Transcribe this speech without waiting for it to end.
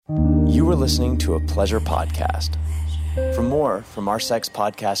You are listening to a Pleasure podcast. For more from our Sex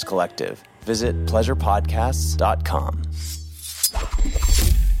Podcast Collective, visit pleasurepodcasts.com.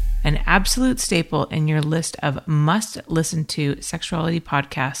 An absolute staple in your list of must-listen-to sexuality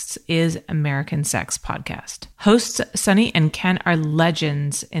podcasts is American Sex Podcast. Hosts Sunny and Ken are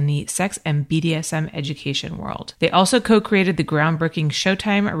legends in the sex and BDSM education world. They also co-created the groundbreaking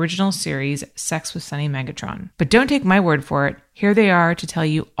Showtime original series, Sex with Sunny Megatron. But don't take my word for it. Here they are to tell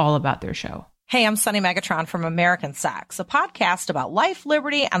you all about their show. Hey, I'm Sunny Megatron from American Sex, a podcast about life,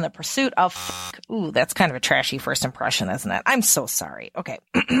 liberty, and the pursuit of Ooh, that's kind of a trashy first impression, isn't it? I'm so sorry. Okay.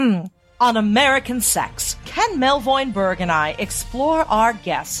 On American Sex, Ken Melvoin-Berg and I explore our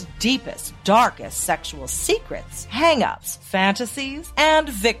guests' deepest, darkest sexual secrets, hang-ups, fantasies, and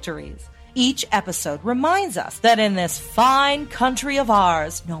victories. Each episode reminds us that in this fine country of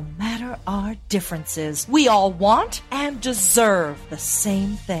ours, no matter our differences, we all want and deserve the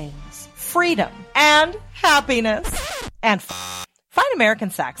same things. Freedom and happiness and Find American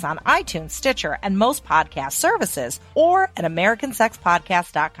Sex on iTunes, Stitcher, and most podcast services, or at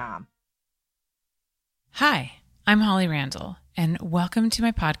americansexpodcast.com. Hi, I'm Holly Randall, and welcome to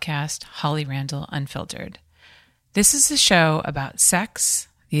my podcast, Holly Randall Unfiltered. This is a show about sex,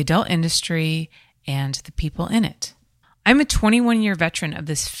 the adult industry, and the people in it. I'm a 21-year veteran of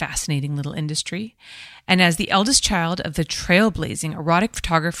this fascinating little industry, and as the eldest child of the trailblazing erotic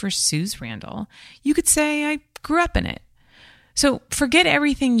photographer Suze Randall, you could say I grew up in it. So forget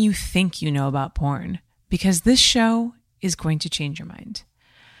everything you think you know about porn, because this show is going to change your mind.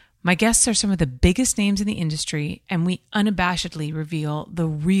 My guests are some of the biggest names in the industry, and we unabashedly reveal the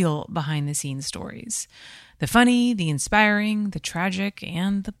real behind-the-scenes stories. The funny, the inspiring, the tragic,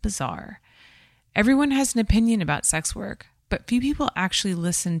 and the bizarre. Everyone has an opinion about sex work, but few people actually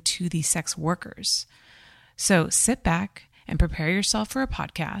listen to the sex workers. So sit back and prepare yourself for a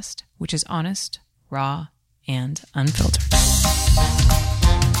podcast which is honest, raw, and unfiltered.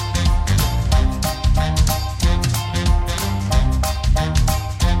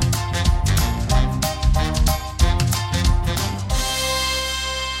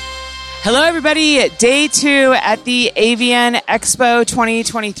 Hello, everybody. Day 2 at the AVN Expo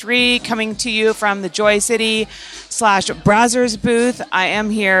 2023, coming to you from the Joy City / Brazzers booth. I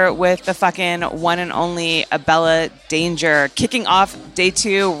am here with the fucking one and only Abella Danger, kicking off day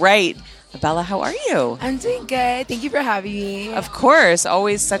 2 right. Abella, how are you? I'm doing good. Thank you for having me. Of course.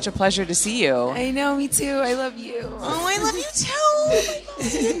 Always such a pleasure to see you. I know, me too. I love you. Oh, I love you too. I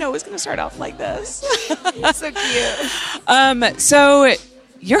didn't know it was going to start off like this. You're so cute. So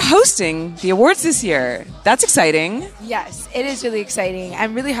you're hosting the awards this year. That's exciting. Yes, it is really exciting.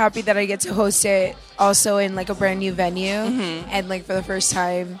 I'm really happy that I get to host it also in like a brand new venue and like for the first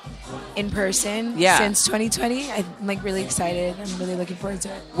time in person since 2020. I'm like really excited. I'm really looking forward to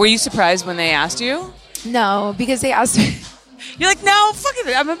it. Were you surprised when they asked you? No, because they asked me. You're like, no, fuck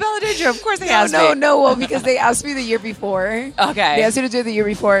it. I'm Abella Danger. Of course they asked me. No. Well, because they asked me the year before. Okay. They asked me to do it the year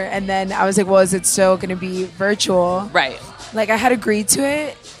before. And then I was like, well, is it still going to be virtual? Right. Like I had agreed to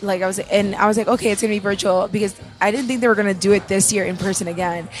it. Like I was like, okay, it's gonna be virtual because I didn't think they were gonna do it this year in person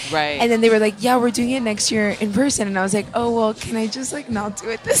again. Right. And then they were like, yeah, we're doing it next year in person, and I was like, oh well, can I just like not do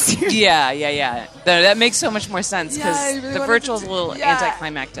it this year? Yeah. That makes so much more sense because really the virtual is a little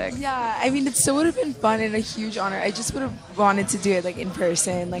anticlimactic. Yeah, I mean, it still would have been fun and a huge honor. I just would have wanted to do it like in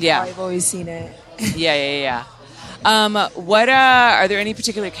person, like how I've always seen it. Yeah. What are there any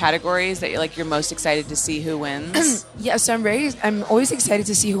particular categories that you're most excited to see who wins? Yeah, so I'm always excited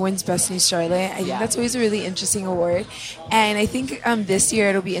to see who wins Best New Starlet. I think that's always a really interesting award, and I think this year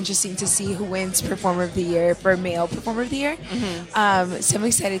it'll be interesting to see who wins Performer of the Year for Male Performer of the Year. So I'm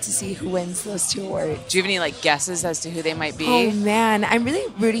excited to see who wins those 2 awards. Do you have any guesses as to who they might be? Oh man, I'm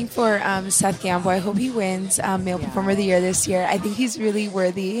really rooting for Seth Gamble. I hope he wins Male Performer of the Year this year. I think he's really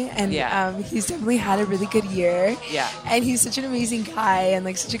worthy, and he's definitely had a really good year. Yeah. And he's such an amazing guy and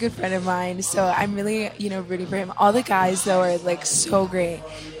like such a good friend of mine. So I'm really, rooting for him. All the guys though are like so great.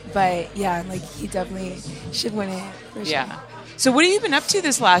 But yeah, like he definitely should win it for sure. Yeah. So what have you been up to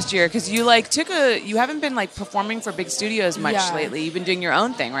this last year? Because you you haven't been performing for big studios much lately. You've been doing your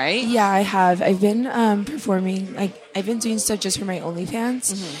own thing, right? Yeah, I have. I've been performing. I've been doing stuff just for my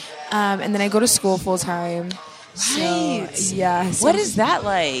OnlyFans. And then I go to school full time. Right. So, yeah. So what is that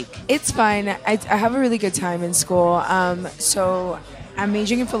like? It's fun. I have a really good time in school. So I'm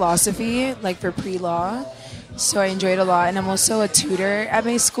majoring in philosophy, for pre-law. So I enjoy it a lot. And I'm also a tutor at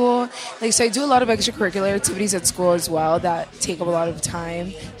my school. So I do a lot of extracurricular activities at school as well that take up a lot of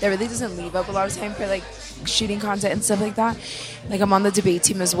time. That really doesn't leave up a lot of time for shooting content and stuff like that. I'm on the debate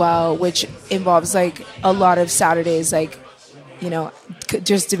team as well, which involves a lot of Saturdays,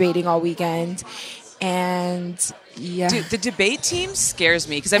 just debating all weekend. And yeah, dude, the debate team scares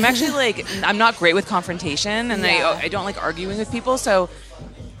me because I'm actually I'm not great with confrontation, and I don't like arguing with people. So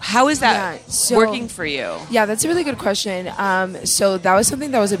how is that working for you? Yeah, that's a really good question. So that was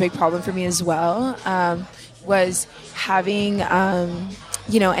something that was a big problem for me as well, was having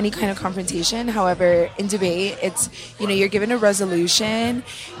any kind of confrontation. However, in debate, it's you're given a resolution.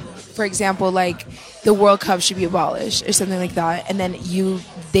 For example, like the World Cup should be abolished or something like that, and then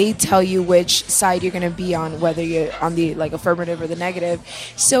they tell you which side you're going to be on, whether you're on the affirmative or the negative.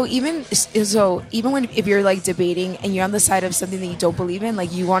 So even when if you're debating and you're on the side of something that you don't believe in,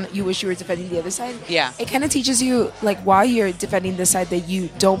 you wish you were defending the other side. Yeah, it kind of teaches you while you're defending the side that you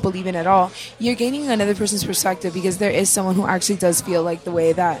don't believe in at all, you're gaining another person's perspective, because there is someone who actually does feel the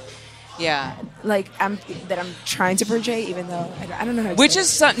way that. Yeah, I'm trying to portray, even though I don't know how to which say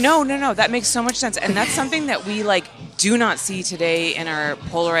is it. no, that makes so much sense, and that's something that we do not see today in our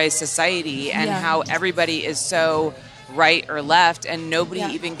polarized society, and how everybody is so right or left, and nobody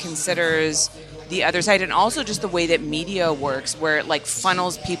even considers the other side, and also just the way that media works, where it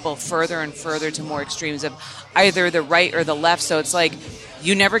funnels people further and further to more extremes of either the right or the left. So it's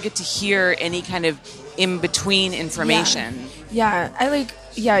you never get to hear any kind of in between information.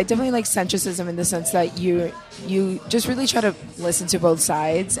 I definitely like centricism in the sense that you just really try to listen to both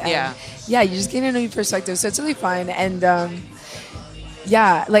sides. And you just gain a new perspective. So it's really fun. And I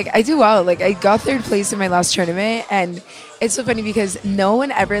do well. I got third place in my last tournament, and it's so funny because no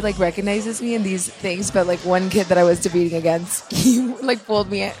one ever recognizes me in these things, but one kid that I was debating against, he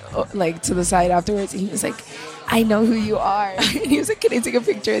pulled me to the side afterwards, and he was like, "I know who you are." And he was like, "Can I take a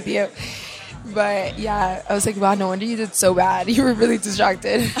picture with you?" But I was like, wow, no wonder you did so bad. You were really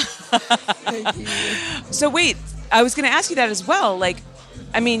distracted. Thank you. So wait, I was going to ask you that as well.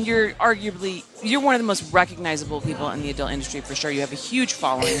 You're one of the most recognizable people in the adult industry for sure. You have a huge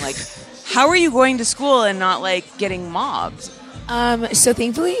following. How are you going to school and not getting mobbed? So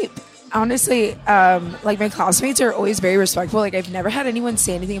thankfully, honestly, my classmates are always very respectful. I've never had anyone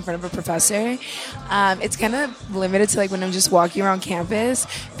say anything in front of a professor. It's kind of limited to when I'm just walking around campus,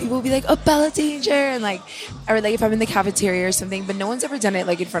 people will be like, "Oh, Bella Danger," and or if I'm in the cafeteria or something. But no one's ever done it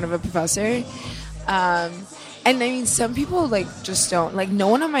in front of a professor. And I mean, some people just don't. No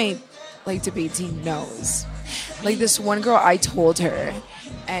one on my debate team knows. This one girl, I told her,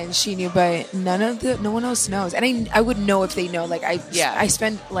 and she knew, but no one else knows. And I would know if they know. I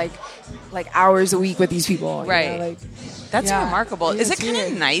spend hours a week with these people. Right. That's remarkable. Is it kind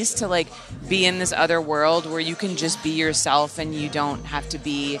of nice to be in this other world where you can just be yourself and you don't have to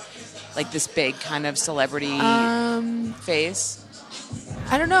be this big kind of celebrity face?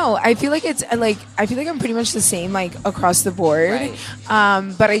 I don't know. I feel like it's I feel like I'm pretty much the same across the board. Right.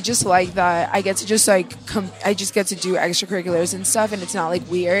 But I just like that I get to just I just get to do extracurriculars and stuff, and it's not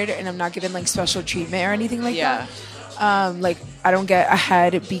weird, and I'm not given special treatment or anything that. I don't get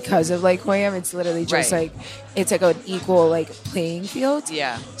ahead because of who I am. It's literally just it's an equal playing field.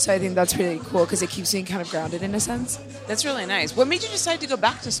 Yeah. So I think that's really cool because it keeps me kind of grounded in a sense. That's really nice. What made you decide to go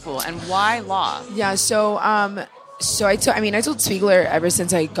back to school, and why law? Yeah. So I told Spiegler ever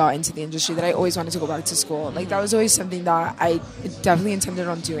since I got into the industry that I always wanted to go back to school. That was always something that I definitely intended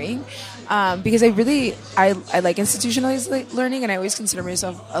on doing, because I like institutionalized learning, and I always consider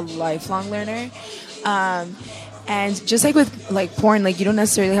myself a lifelong learner. And just with porn, you don't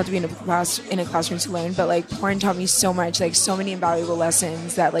necessarily have to be in a classroom to learn, but porn taught me so much, so many invaluable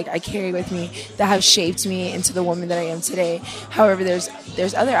lessons that I carry with me that have shaped me into the woman that I am today. However, there's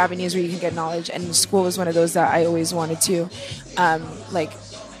other avenues where you can get knowledge, and school was one of those that I always wanted to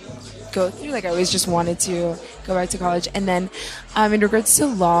go through. I always just wanted to go back to college. And then in regards to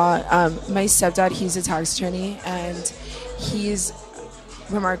law, my stepdad, he's a tax attorney, and he's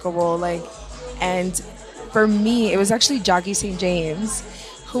remarkable. And for me, it was actually Jackie St. James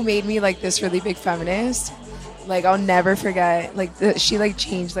who made me this really big feminist. I'll never forget. She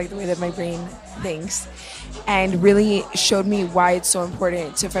changed the way that my brain thinks, and really showed me why it's so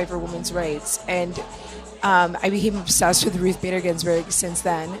important to fight for women's rights. And I became obsessed with Ruth Bader Ginsburg since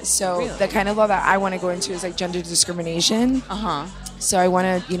then. So really? The kind of law that I want to go into is gender discrimination. So I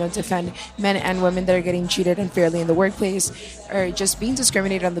want to, defend men and women that are getting treated unfairly in the workplace, or just being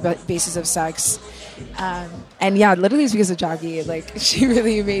discriminated on the basis of sex. And literally it's because of Jackie. She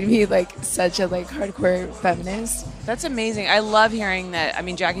really made me such a hardcore feminist. That's amazing. I love hearing that. I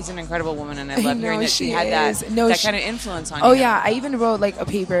mean, Jackie's an incredible woman, and I love hearing that she had that kind of influence on you. Oh yeah, I even wrote a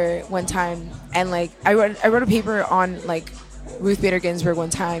paper one time, and I wrote a paper on Ruth Bader Ginsburg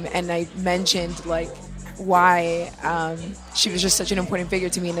one time, and I mentioned why she was just such an important figure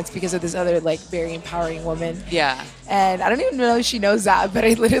to me, and it's because of this other like very empowering woman. Yeah. And I don't even know if she knows that, but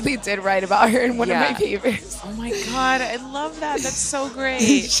I literally did write about her in one of my papers. Oh my God, I love that. That's so great.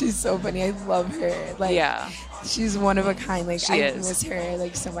 She's so funny. I love her. Like, Yeah. she's one of a kind. Like, She I is. miss her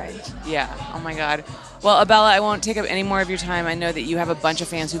like so much. Yeah. Oh my God. Well, Abella, I won't take up any more of your time. I know that you have a bunch of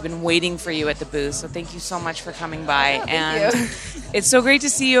fans who've been waiting for you at the booth. So thank you so much for coming by. Thank you. It's so great to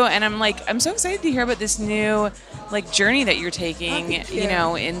see you. And I'm so excited to hear about this new like journey that you're taking, thank you. you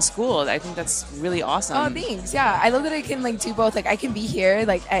know, in school. I think that's really awesome. Oh, thanks. Yeah, I love that I can like do both. Like, I can be here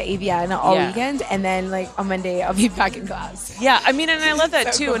like at AVN all Yeah. weekend, and then like on Monday I'll be back in class. Yeah, I mean, and I love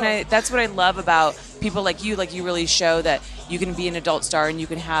that So too. cool. And that's what I love about people like you. Like, you really show that you can be an adult star and you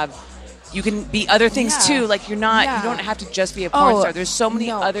can be other things Yeah. too. Like, you don't have to just be a porn star. There's so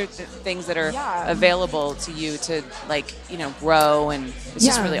many other things that are available to you to, like, you know, grow, and it's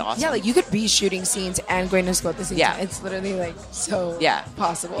just really awesome. Yeah, like you could be shooting scenes and going to school at the same time. It's literally like so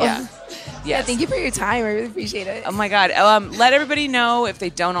possible. Yeah. Yeah, thank you for your time. I really appreciate it. Oh my God. Let everybody know, if they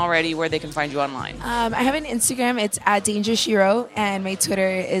don't already, where they can find you online. I have an Instagram. It's @DangerShiro, and my Twitter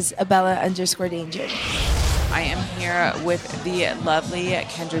is Abella_Danger. I am here with the lovely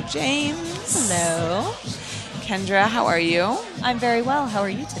Kendra James. Hello. Kendra, how are you? I'm very well. How are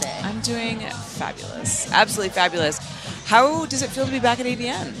you today? I'm doing fabulous. Absolutely fabulous. How does it feel to be back at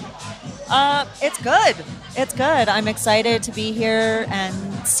AVN? It's good. It's good. I'm excited to be here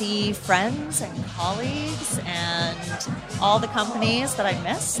and see friends and colleagues and all the companies that I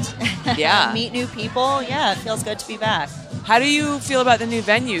missed. Yeah. Meet new people. Yeah, it feels good to be back. How do you feel about the new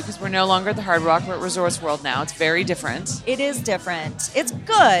venue? Because we're no longer at the Hard Rock, we're at Resorts World now. It's very different. It is different. It's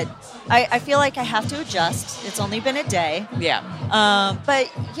good. I feel like I have to adjust. It's only been a day. Yeah. But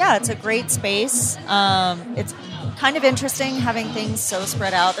yeah, it's a great space. It's kind of interesting having things so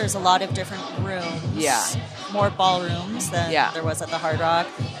spread out. There's a lot of different rooms. Yeah. More ballrooms than there was at the Hard Rock,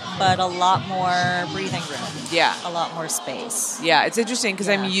 but a lot more breathing room. Yeah. A lot more space. Yeah, it's interesting because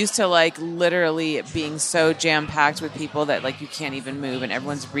I'm used to like literally it being so jam-packed with people that like you can't even move and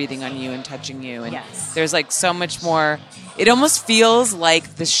everyone's breathing on you and touching you. And there's like so much more. It almost feels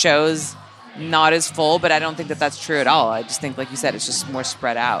like the show's not as full, but I don't think that that's true at all. I just think, like you said, it's just more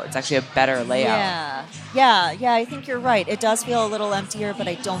spread out. It's actually a better layout. Yeah, I think you're right. It does feel a little emptier, but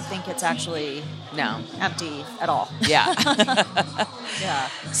I don't think it's actually empty at all. Yeah. Yeah.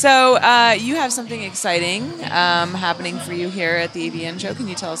 So you have something exciting happening for you here at the AVN show. Can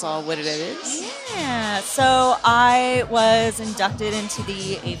you tell us all what it is? Yeah. So I was inducted into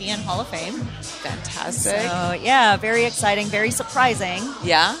the AVN Hall of Fame. Fantastic. So yeah, very exciting, very surprising.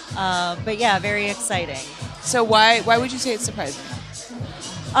 Yeah. But yeah, very exciting. So why would you say it's surprising?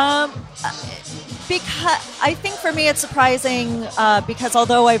 Because I think for me it's surprising because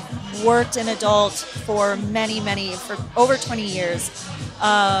although I've worked in adult for for over 20 years,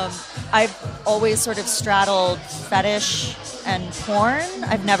 I've always sort of straddled fetish and porn.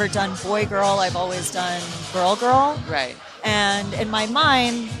 I've never done boy-girl. I've always done girl-girl. Right. And in my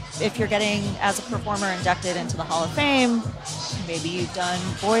mind, if you're getting, as a performer, inducted into the Hall of Fame, maybe you've done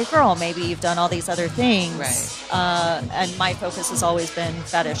boy-girl, maybe you've done all these other things. Right. And my focus has always been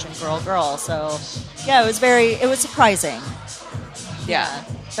fetish and girl-girl. So, yeah, it was surprising. Yeah.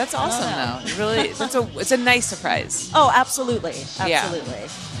 That's awesome, though. Really, it's a nice surprise. Oh, absolutely. Yeah. Yeah.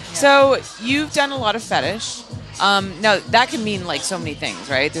 So you've done a lot of fetish. Now, that can mean like so many things,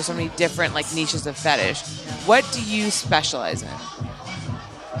 right? There's so many different like niches of fetish. What do you specialize in?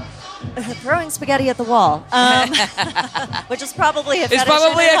 Throwing spaghetti at the wall, which is probably a It's fetish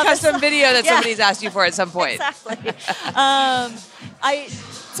probably in a and of custom itself. video that Yeah. somebody's asked you for at some point. Exactly.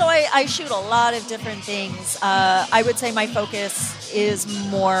 I shoot a lot of different things. I would say my focus is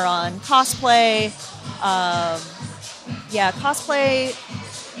more on cosplay. Cosplay,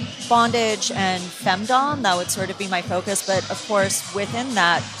 bondage, and femdom. That would sort of be my focus. But of course, within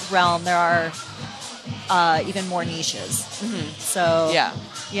that realm, there are even more niches. Mm-hmm. So yeah,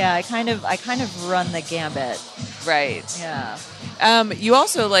 I kind of run the gambit. Right. Yeah. You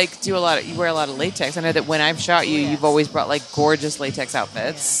also like you wear a lot of latex. I know that when I've shot you, you've always brought like gorgeous latex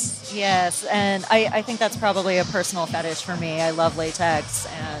outfits. Yes, and I think that's probably a personal fetish for me. I love latex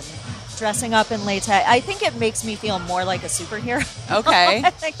and dressing up in latex. I think it makes me feel more like a superhero. Okay. I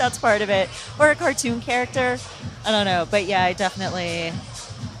think that's part of it. Or a cartoon character. I don't know. But yeah, I definitely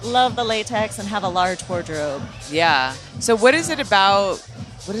love the latex and have a large wardrobe. Yeah. So what is it about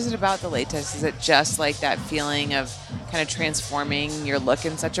the latex? Is it just like that feeling of kind of transforming your look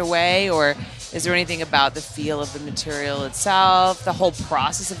in such a way? Or is there anything about the feel of the material itself, the whole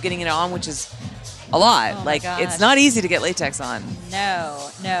process of getting it on, which is a lot. Oh my Like, gosh. it's not easy to get latex on. No.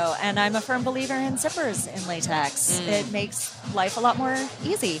 And I'm a firm believer in zippers in latex. It makes life a lot more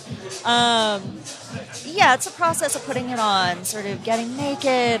easy. Yeah, it's a process of putting it on, sort of getting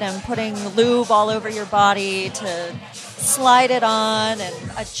naked and putting lube all over your body to slide it on and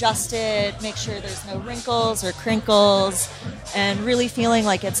adjust it, make sure there's no wrinkles or crinkles, and really feeling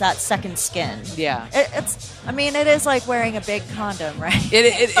like it's that second skin. Yeah. It is like wearing a big condom, right?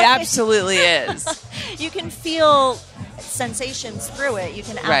 It absolutely is. You can feel sensations through it. You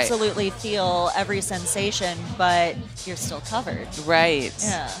can Right. absolutely feel every sensation, but you're still covered. Right.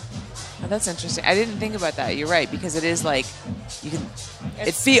 Yeah. Oh, that's interesting. I didn't think about that. You're right, because it is like you can.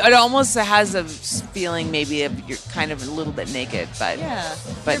 It's- It almost has a feeling maybe of you're kind of a little bit naked, but Yeah.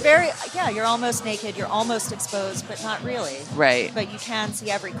 But- you're almost naked, you're almost exposed, but not really. right. But you can see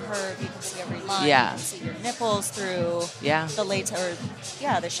every curve, you can see every line, Yeah. you can see your nipples through Yeah. the latex,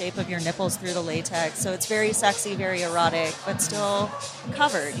 or the shape of your nipples through the latex. So it's very sexy, very erotic, but still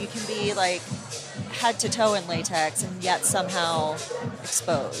covered. You can be like head to toe in latex and yet somehow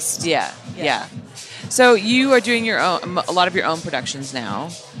exposed. Yeah. Yeah. Yeah. So you are doing a lot of your own productions now,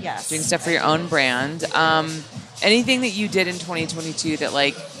 Yes. doing stuff for your own brand. Anything that you did in 2022 that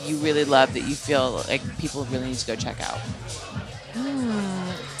like you really love that you feel like people really need to go check out?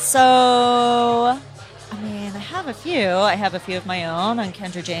 So, I have a few. I have a few of my own on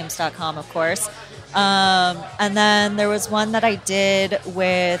KendraJames.com, of course. And then there was one that I did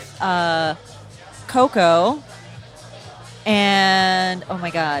with Coco. And, oh my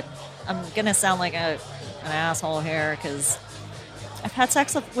God, I'm going to sound like an asshole here because I've had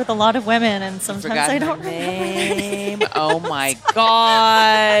sex with a lot of women and sometimes I don't remember their name. Oh my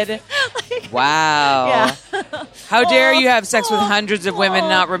God. Wow. Yeah. How dare you have sex with hundreds of women and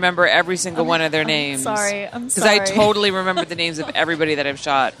not remember every single one of their names? I'm sorry. Because I totally remember the names of everybody that I've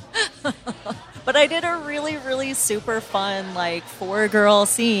shot. But I did a really, really super fun, 4-girl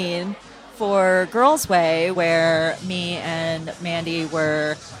scene for Girls Way where me and Mandy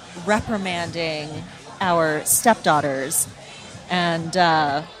were reprimanding our stepdaughters and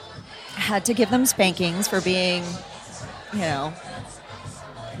had to give them spankings for being,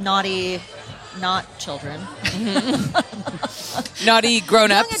 naughty, not children. Naughty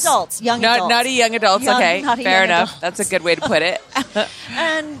grown-ups. Young adults. Naughty young adults. Okay, naughty fair young enough. adults. That's a good way to put it.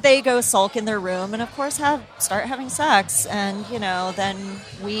 And they go sulk in their room and, of course, start having sex. And, then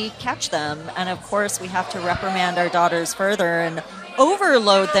we catch them. And, of course, we have to reprimand our daughters further and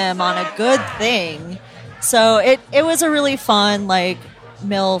overload them on a good thing. So it was a really fun,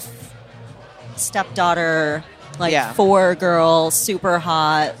 MILF stepdaughter, 4-girl, super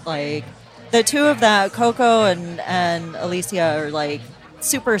hot. The two of them, Coco and Alicia, are,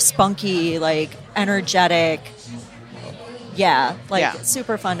 super spunky, energetic. Yeah,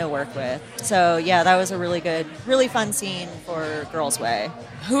 super fun to work with. So, yeah, that was a really good, really fun scene for Girls Way.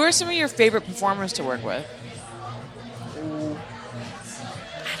 Who are some of your favorite performers to work with?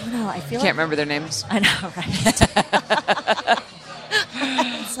 I don't know. I feel Can't remember their names. I know, right?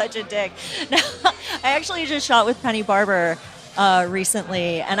 I'm such a dick. No, I actually just shot with Penny Barber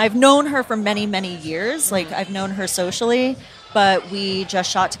recently, and I've known her for many, many years. I've known her socially, but we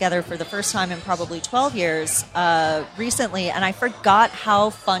just shot together for the first time in probably 12 years recently, and I forgot how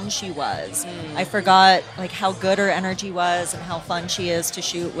fun she was. I forgot how good her energy was and how fun she is to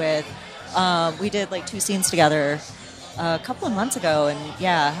shoot with. We did 2 scenes together a couple of months ago, and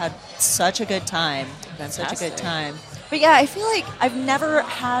had such a good time. Fantastic. Such a good time. But yeah, I feel like I've never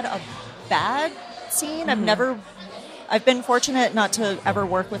had a bad scene. I've been fortunate not to ever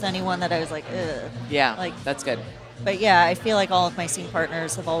work with anyone that I was like, ugh. Yeah, that's good. But yeah, I feel like all of my scene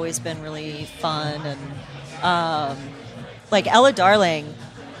partners have always been really fun. And Ella Darling,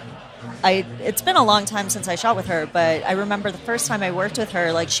 it's been a long time since I shot with her, but I remember the first time I worked with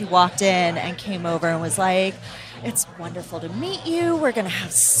her, she walked in and came over and was like, "It's wonderful to meet you. We're going to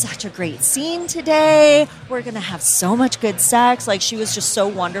have such a great scene today. We're going to have so much good sex." She was just so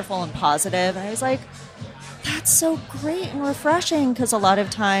wonderful and positive. And I was like, that's so great and refreshing, because a lot of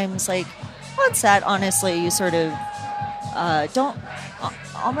times, on set, honestly, you sort of don't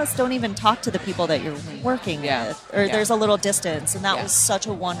even talk to the people that you're working with, or there's a little distance, and that was such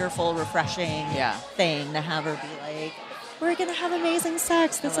a wonderful, refreshing thing to have her be like, "We're going to have amazing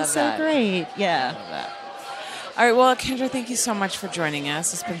sex. This is so great." Yeah. I love that. All right, well, Kendra, thank you so much for joining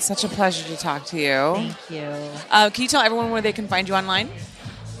us. It's been such a pleasure to talk to you. Thank you. Can you tell everyone where they can find you online?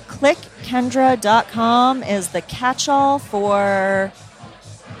 ClickKendra.com is the catch-all for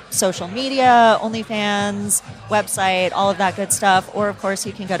social media, OnlyFans, website, all of that good stuff. Or, of course,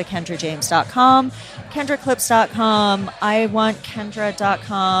 you can go to KendraJames.com, KendraClips.com,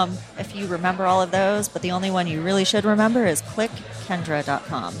 IWantKendra.com, if you remember all of those. But the only one you really should remember is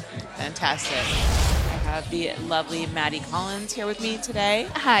ClickKendra.com. Fantastic. I have the lovely Maddie Collins here with me today.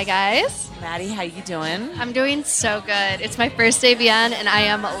 Hi, guys. Maddie, how you doing? I'm doing so good. It's my first AVN, and I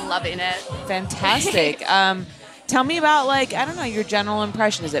am loving it. Fantastic. Tell me about, your general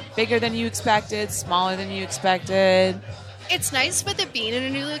impression. Is it bigger than you expected, smaller than you expected? It's nice with it being in a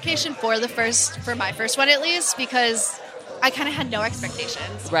new location for my first one at least, because I kind of had no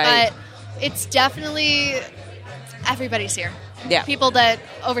expectations. Right. But it's definitely, everybody's here. Yeah. People that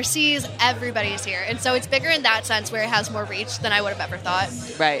overseas, everybody's here. And so it's bigger in that sense where it has more reach than I would have ever thought.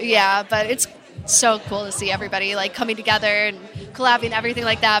 Right. Yeah, but it's so cool to see everybody coming together and collabing, everything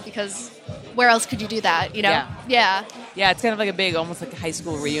like that, because where else could you do that, you know? Yeah. Yeah, it's kind of like a big, almost like a high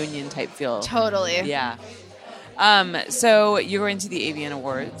school reunion type feel. Totally. Yeah. So you're going to the AVN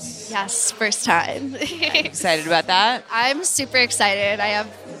Awards. Yes, first time. Excited about that? I'm super excited. I have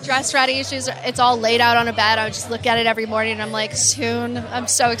dress ready. It's all laid out on a bed. I just look at it every morning and I'm like, soon. I'm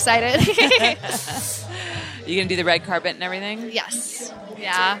so excited. You going to do the red carpet and everything? Yes.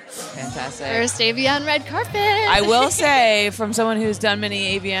 Yeah. Fantastic. First AVN red carpet. I will say, from someone who's done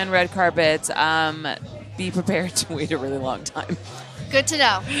many AVN red carpets, be prepared to wait a really long time. Good to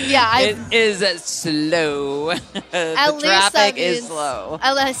know. Yeah. It is slow. The traffic is slow.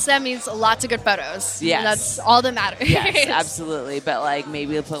 At least that means lots of good photos. Yes. That's all that matters. Yes, absolutely. But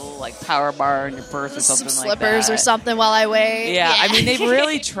maybe put a little power bar in your purse or something some like that. slippers or something while I wait. Yeah. I mean, they've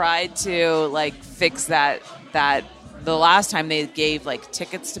really tried to fix that. The last time they gave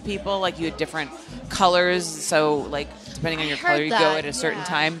tickets to people, you had different colors. So depending on your color, you go at a certain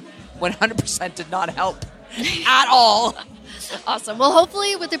time. 100% did not help at all. Awesome. Well,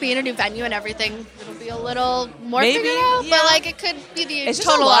 hopefully, with it being a new venue and everything, it'll be a little more figured out. Yeah. But it could be the it's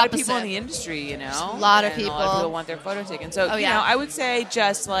total just a lot opposite. of people in the industry, you know. A lot of and people. A lot of people want their photo taken. So Oh, yeah. I would say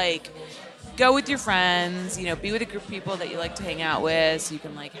just go with your friends. Be with a group of people that you like to hang out with, so you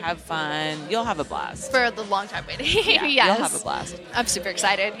can have fun. You'll have a blast. For the long time waiting. Yeah, Yes. you'll have a blast. I'm super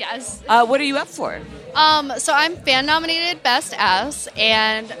excited. Yes. What are you up for? So I'm fan nominated Best S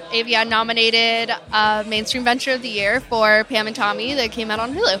and AVN nominated Mainstream Venture of the Year for Pam and Tommy that came out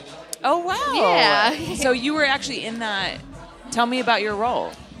on Hulu. Oh wow! Yeah. So you were actually in that. Tell me about your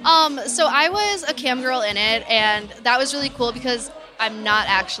role. So I was a cam girl in it, and that was really cool because I'm not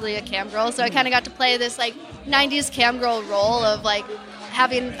actually a cam girl, so I kind of got to play this 90s cam girl role of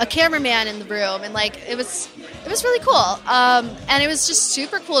having a cameraman in the room, and it was really cool. And it was just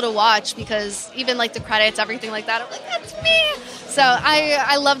super cool to watch because even the credits, everything like that, I'm like, that's me. So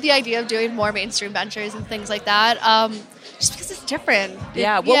I love the idea of doing more mainstream ventures and things like that. Just because it's different.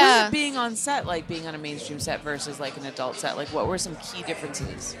 Yeah. What was it being on set being on a mainstream set versus an adult set? What were some key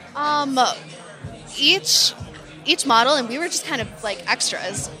differences? Each model, and we were just kind of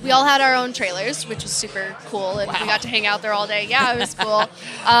extras. We all had our own trailers, which was super cool, and we got to hang out there all day. Yeah, it was cool.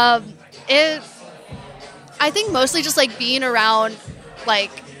 I think mostly just being around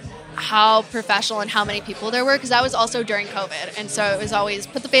how professional and how many people there were, because that was also during COVID, and so it was always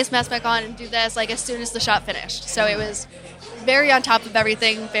put the face mask back on and do this as soon as the shot finished. So it was very on top of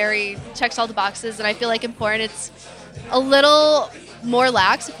everything, very checks all the boxes, and I feel in porn it's a little more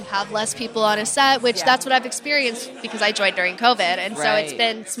lax if you have less people on a set, which that's what I've experienced because I joined during COVID, and so it's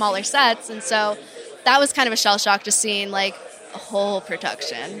been smaller sets, and so that was kind of a shell shock just seeing a whole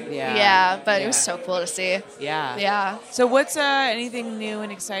production. But it was so cool to see. Yeah. So what's anything new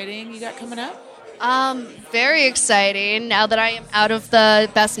and exciting you got coming up? Very exciting. Now that I am out of the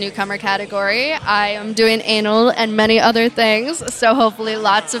Best Newcomer category, I am doing anal and many other things, so hopefully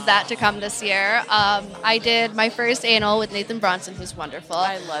lots of that to come this year. I did my first anal with Nathan Bronson, who's wonderful.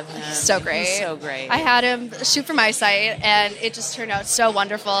 I love him. So great. He's so great. I had him shoot for my site, and it just turned out so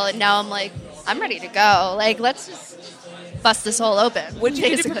wonderful, and now I'm ready to go. Let's just bust this hole open. What did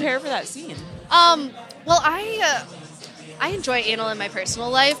you do to prepare for that scene? Well, I enjoy anal in my personal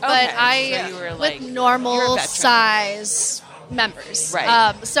life, but so you were with normal size members.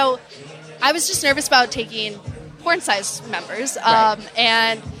 Right. So I was just nervous about taking porn size members.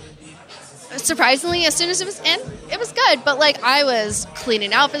 And surprisingly, as soon as it was in, it was good. But I was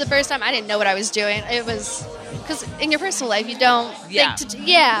cleaning out for the first time. I didn't know what I was doing. It was because in your personal life you don't think to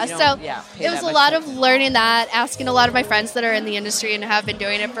it was a lot of learning that, asking a lot of my friends that are in the industry and have been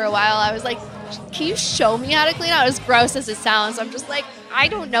doing it for a while. I was like, can you show me how to clean out? As gross as it sounds, I'm just I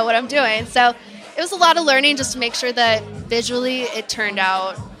don't know what I'm doing. So it was a lot of learning just to make sure that visually it turned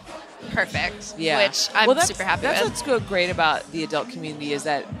out perfect, which I'm super happy with. That's what's great about the adult community is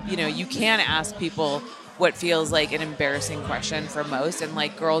that you can ask people what feels like an embarrassing question for most, and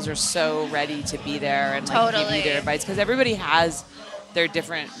like girls are so ready to be there and like give you their advice because everybody has their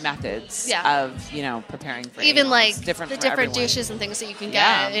different methods of, you know, preparing for even anal. like It's different the for different everyone. douches and things that you can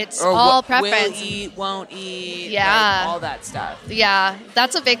Yeah. get. It's or all will preference. eat, won't eat, Yeah. like, all that stuff. Yeah,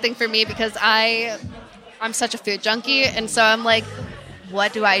 that's a big thing for me because I'm such a food junkie, and so I'm like,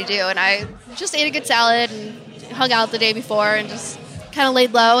 what do I do? And I just ate a good salad and hung out the day before and just kind of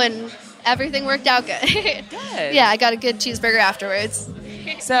laid low, and everything worked out good. Good. Yeah, I got a good cheeseburger afterwards.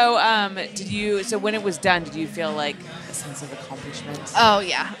 So, so when it was done, did you feel like a sense of accomplishment? Oh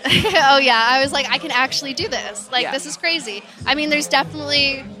yeah. Oh yeah. I was like, I can actually do this. Like, Yeah. this is crazy. I mean, there's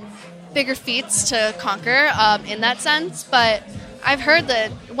definitely bigger feats to conquer in that sense, but I've heard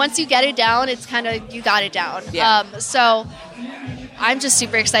that once you get it down, it's kind of, you got it down. Yeah. So I'm just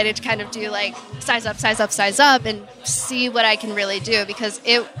super excited to kind of do like size up, size up, size up and see what I can really do because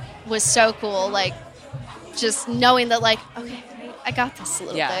it was so cool. Like, just knowing that like, okay, I got this a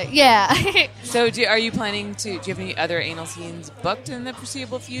little bit. Yeah. So are you planning to, do you have any other anal scenes booked in the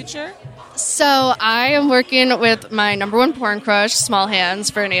foreseeable future? So I am working with my number one porn crush, Small Hands,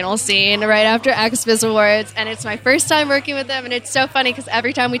 for an anal scene right after XBiz Awards, and it's my first time working with him, and it's so funny because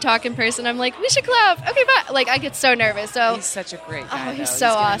every time we talk in person, I'm like, we should collab. Okay, bye. Like, I get so nervous. So He's such a great guy. he's though.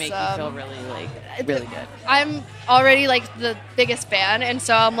 so gonna make you awesome. feel really good. I'm already like the biggest fan, and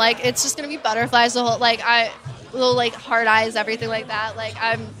so I'm like, it's just gonna be butterflies the whole little like hard eyes, everything like that. Like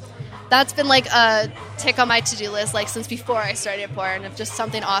that's been like a tick on my to-do list like since before I started porn of just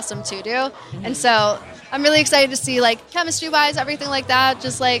something awesome to do. Mm-hmm. And so I'm really excited to see like chemistry wise, everything like that,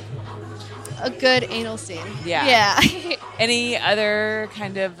 just like a good anal scene. Yeah. Yeah. Any other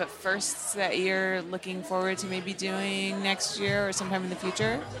kind of firsts that you're looking forward to maybe doing next year or sometime in the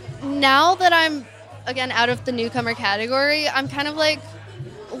future? Now that I'm again out of the newcomer category, I'm kind of like,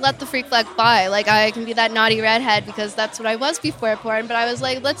 let the freak flag fly. Like, I can be that naughty redhead because that's what I was before porn, but I was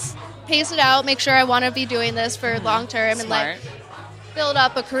like, let's pace it out, make sure I want to be doing this for long term and like build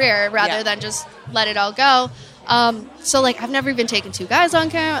up a career rather than just let it all go. So like, I've never even taken two guys on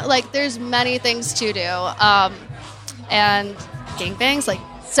camera. Like, there's many things to do. And gangbangs, like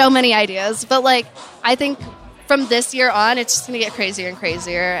so many ideas, but like, I think from this year on, it's just going to get crazier and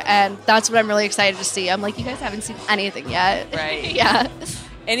crazier. And that's what I'm really excited to see. I'm like, you guys haven't seen anything yet. Right. Yeah.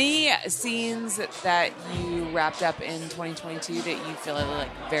 Any scenes that you wrapped up in 2022 that you feel are like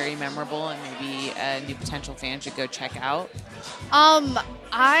very memorable and maybe a new potential fan should go check out?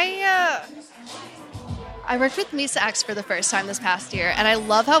 I worked with Misa X for the first time this past year, and I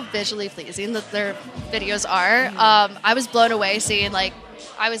love how visually pleasing that their videos are. I was blown away seeing, like,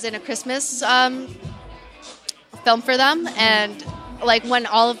 I was in a Christmas film for them, and like when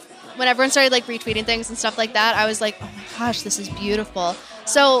everyone started like retweeting things and stuff like that, I was like, oh my gosh, this is beautiful.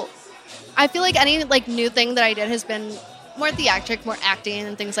 So I feel like any like new thing that I did has been more theatric, more acting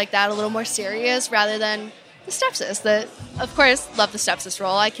and things like that, a little more serious rather than the stepsis. That, of course, love the stepsis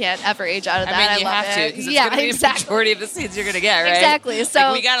role. I can't ever age out of that. I mean, you love have it. to because it's going to be the majority of the scenes you're going to get, right? Exactly. So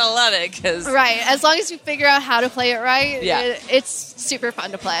like, we got to love it because right, as long as you figure out how to play it right, Yeah. it's super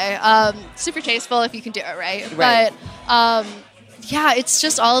fun to play. Super tasteful if you can do it right. Right. But yeah, it's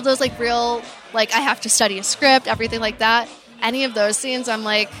just all of those like real, like I have to study a script, everything like that. Any of those scenes, I'm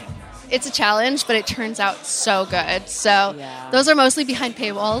like, it's a challenge, but it turns out so good. So those are mostly behind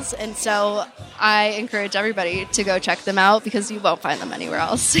paywalls, and so I encourage everybody to go check them out because you won't find them anywhere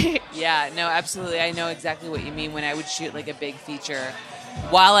else. Yeah, no, absolutely. I know exactly what you mean. When I would shoot like a big feature,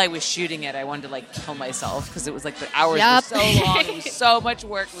 while I was shooting it, I wanted to like kill myself because it was like the hours were so long. It was so much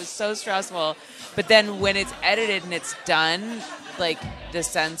work. It was so stressful. But then when it's edited and it's done, like the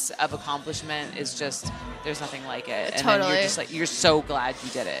sense of accomplishment is just, there's nothing like it. And then you're just like, you're so glad you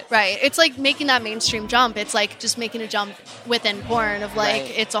did it. Right. It's like making that mainstream jump. It's like just making a jump within porn of like,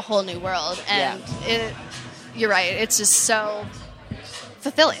 Right. it's a whole new world. And you're right. It's just so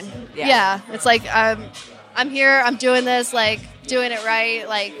fulfilling. Yeah. It's like, I'm here, I'm doing this, like doing it right,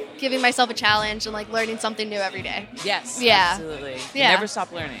 like giving myself a challenge and like learning something new every day. Yes. Yeah. Absolutely. You Yeah. never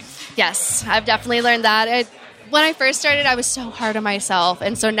stop learning. Yes. I've definitely learned that. When I first started, I was so hard on myself.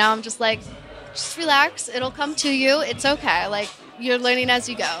 And so now I'm just like, just relax. It'll come to you. It's okay. Like, you're learning as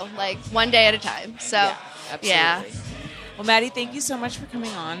you go, like one day at a time. So, Absolutely. yeah. Well, Maddie, thank you so much for coming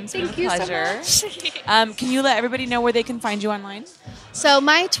on. It's Thank been you a pleasure. so much. Can you let everybody know where they can find you online? So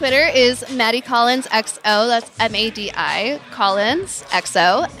my Twitter is Maddie Collins XO. That's MADI Collins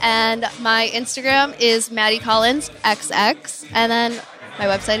XO. And my Instagram is Maddie Collins XX. And then my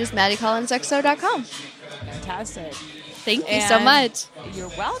website is MaddieCollinsXO.com. Fantastic. Thank you so much. You're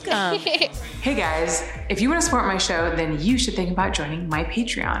welcome. Hey guys, if you want to support my show, then you should think about joining my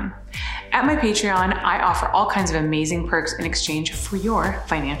Patreon. At my Patreon, I offer all kinds of amazing perks in exchange for your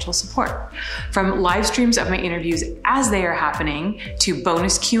financial support. From live streams of my interviews as they are happening, to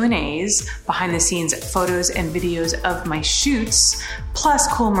bonus Q&As, behind the scenes photos and videos of my shoots, plus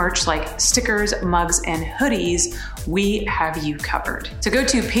cool merch like stickers, mugs, and hoodies, we have you covered. So go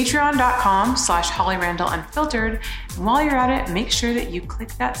to patreon.com/HollyRandallUnfiltered, and while you're at it, make sure that you click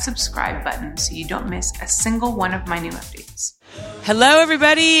that subscribe button so you don't miss a single one of my new updates. Hello,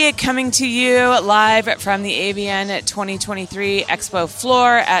 everybody. Coming to you live from the AVN 2023 Expo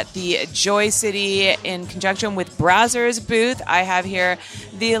floor at the Joy City in conjunction with Brazzers booth. I have here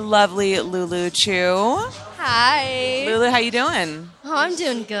the lovely Lulu Chu. Hi. Lulu, how you doing? Oh, I'm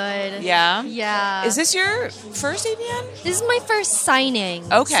doing good. Yeah? Yeah. Is this your first AVN? This is my first signing.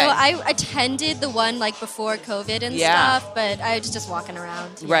 Okay. So I attended the one like before COVID and stuff, but I was just walking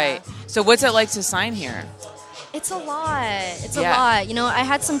around. Yeah. Right. So what's it like to sign here? It's a lot. It's a lot. You know, I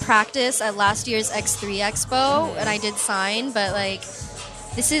had some practice at last year's X3 Expo, and I did sign, but like,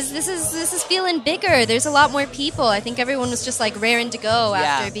 this is feeling bigger. There's a lot more people. I think everyone was just like raring to go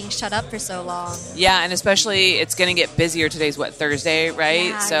after being shut up for so long. Yeah, and especially it's going to get busier. Today's what, Thursday, right?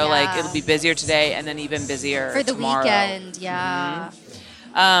 Yeah, so like it'll be busier today, and then even busier for the tomorrow. weekend. Yeah.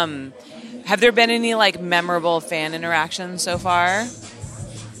 Mm-hmm. Have there been any like memorable fan interactions so far?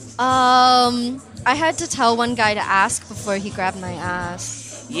 I had to tell one guy to ask before he grabbed my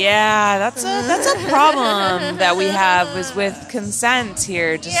ass. Yeah, that's a problem that we have is with consent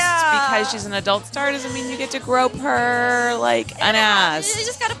here. Just because she's an adult star doesn't mean you get to grope her like an ass. You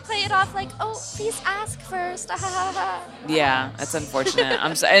just gotta play it off like, oh, please ask first. Yeah, that's unfortunate.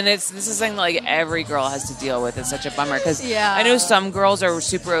 And this is something that, like every girl has to deal with. It's such a bummer because I know some girls are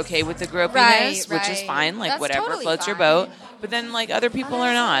super okay with the gropiness, which is fine. Like that's whatever totally floats your fine. boat. But then like other people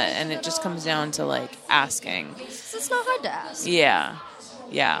are not, and it just comes down to like asking. It's not hard to ask. Yeah.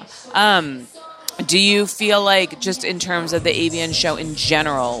 Do you feel like just in terms of the AVN show in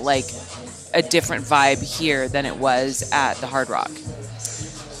general, like a different vibe here than it was at the Hard Rock?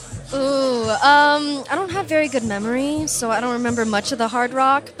 Ooh, I don't have very good memory, so I don't remember much of the Hard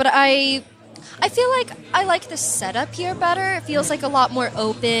Rock, but I feel like I like the setup here better. It feels like a lot more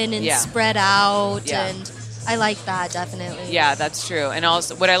open and spread out, and I like that, definitely. Yeah, that's true. And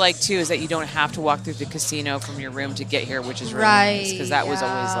also, what I like, too, is that you don't have to walk through the casino from your room to get here, which is really nice, because that was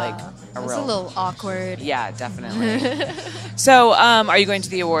always, like, it was a little awkward. Yeah, definitely. So, are you going to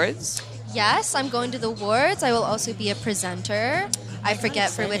the awards? Yes, I'm going to the awards. I will also be a presenter. I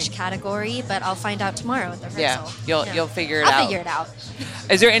forget for which category, but I'll find out tomorrow at the rehearsal. Yeah, you'll figure it out. I'll figure it out.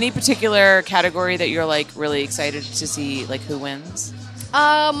 Is there any particular category that you're, like, really excited to see, like, who wins?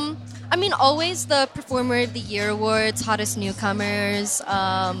 I mean, always the Performer of the Year awards, hottest newcomers.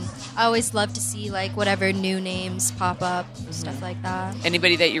 I always love to see, like, whatever new names pop up, stuff like that.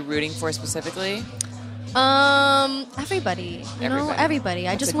 Anybody that you're rooting for specifically? Everybody. Everybody.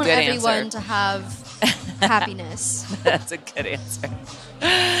 I just want everyone to have happiness. That's a good answer.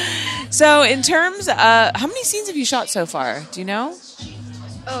 So, in terms of, how many scenes have you shot so far? Do you know?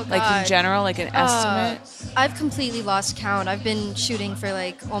 Oh, God. Like, in general, like an estimate? I've completely lost count. I've been shooting for,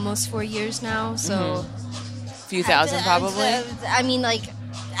 like, almost 4 years now, so... A few thousand, probably? I mean, like,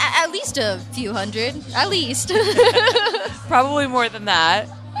 at least a few hundred. At least. Probably more than that.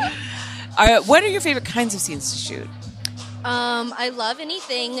 What are your favorite kinds of scenes to shoot? I love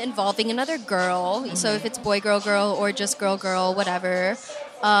anything involving another girl. Mm-hmm. So if it's boy, girl, or just girl, whatever.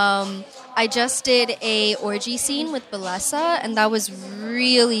 I just did a orgy scene with Bellessa, and that was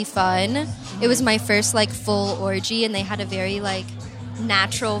really fun. It was my first, like, full orgy, and they had a very, like,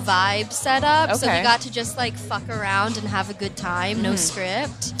 natural vibe set up. Okay. So we got to just, like, fuck around and have a good time. No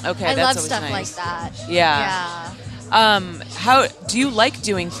script. Okay, I that's love stuff nice. like that. Yeah. How do you like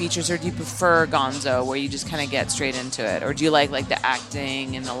doing features, or do you prefer Gonzo, where you just kind of get straight into it, or do you like the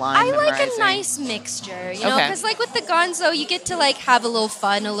acting and the line I memorizing? like a nice mixture, you know, because like with the Gonzo, you get to like have a little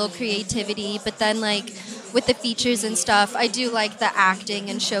fun, a little creativity, but then like with the features and stuff, I do like the acting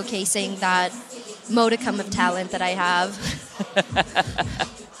and showcasing that modicum of talent that I have.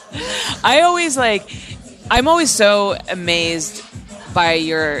 I'm always so amazed by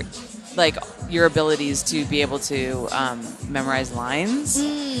your abilities to be able to memorize lines,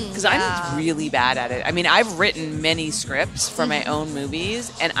 because I'm really bad at it. I mean, I've written many scripts for my own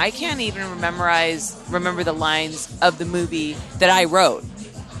movies, and I can't even remember the lines of the movie that I wrote.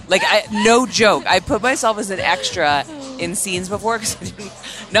 Like, no joke. I put myself as an extra in scenes before,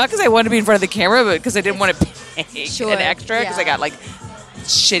 not because I wanted to be in front of the camera, but because I didn't want to pay an extra, because I got like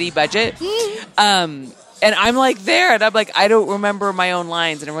shitty budget. And I'm like there, and I'm like, I don't remember my own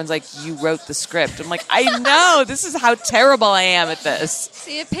lines. And everyone's like, you wrote the script. I'm like, I know. This is how terrible I am at this.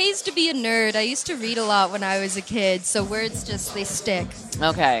 See, it pays to be a nerd. I used to read a lot when I was a kid, so words just, they stick.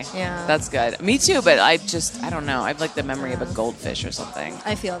 Okay. Yeah. That's good. Me too, but I don't know. I have like the memory of a goldfish or something.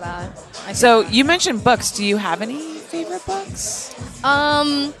 I feel that. So you mentioned books. Do you have any favorite books?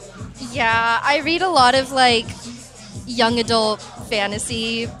 Yeah, I read a lot of like young adult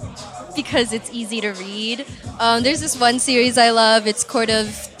fantasy because it's easy to read. There's this one series I love. It's Court of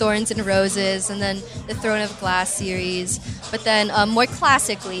Thorns and Roses, and then the Throne of Glass series. But then more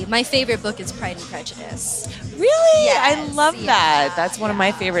classically, my favorite book is Pride and Prejudice. Really? Yes, I love that. yeah, That's one of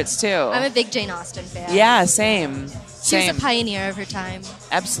my favorites too. I'm a big Jane Austen fan. Yeah, same. She was a pioneer of her time.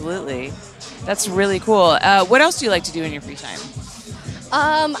 Absolutely. That's really cool. What else do you like to do in your free time?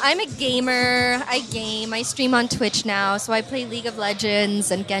 I'm a gamer. I game. I stream on Twitch now, so I play League of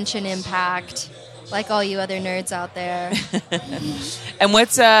Legends and Genshin Impact, like all you other nerds out there. And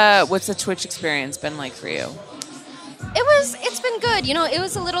what's the Twitch experience been like for you? It's been good. You know, it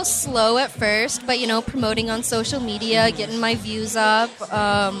was a little slow at first, but, you know, promoting on social media, getting my views up.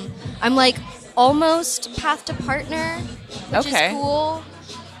 I'm like almost path to partner, which is cool.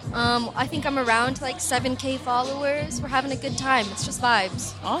 I think I'm around like 7K followers. We're having a good time. It's just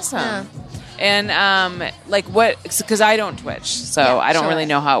vibes. Awesome. Yeah. And like what? Because I don't Twitch, so I don't really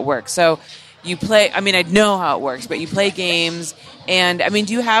know how it works. So you play. I mean, I know how it works, but you play games. And I mean,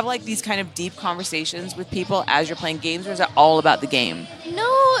 do you have like these kind of deep conversations with people as you're playing games, or is it all about the game? No,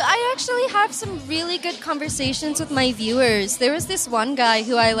 I actually have some really good conversations with my viewers. There was this one guy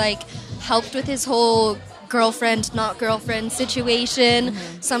who I like helped with his whole girlfriend, not girlfriend situation.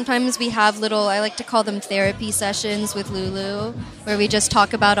 Mm-hmm. Sometimes we have little, I like to call them therapy sessions with Lulu, where we just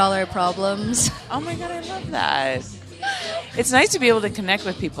talk about all our problems. Oh my God, I love that. It's nice to be able to connect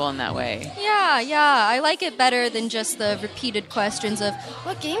with people in that way. Yeah. I like it better than just the repeated questions of,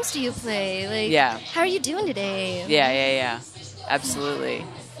 what games do you play? Like, how are you doing today? Yeah. Absolutely.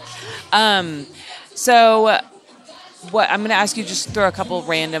 So what I'm going to ask you, just throw a couple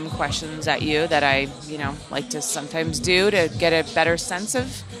random questions at you that I, like to sometimes do to get a better sense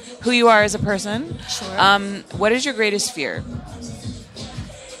of who you are as a person. Sure. What is your greatest fear?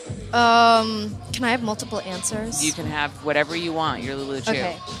 Can I have multiple answers? You can have whatever you want. You're Lulu Chu.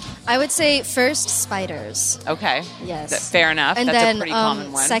 Okay. I would say first, spiders. Okay. Yes. Fair enough. And That's then, a pretty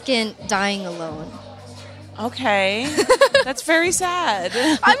common one. Second, dying alone. Okay. That's very sad.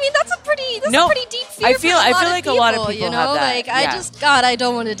 I mean, that's a pretty deep fear. I feel like people, a lot of people have that. Like, Yeah. I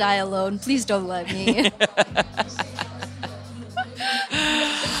don't want to die alone. Please don't let me.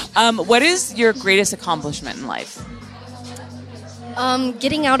 What is your greatest accomplishment in life?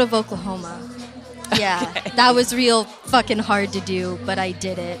 Getting out of Oklahoma. Yeah, Okay. That was real fucking hard to do, but I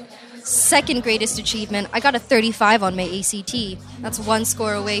did it. Second greatest achievement, I got a 35 on my ACT. That's 1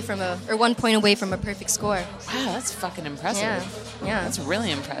 point away from a perfect score. Wow, that's fucking impressive. Yeah. That's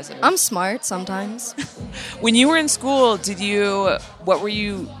really impressive. I'm smart sometimes. When you were in school, did you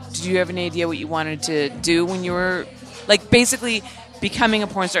have any idea what you wanted to do when you were, like, basically becoming a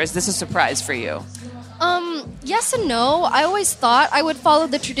porn star? Is this a surprise for you? Yes and no. I always thought I would follow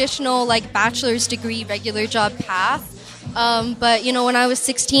the traditional, like, bachelor's degree, regular job path. But, when I was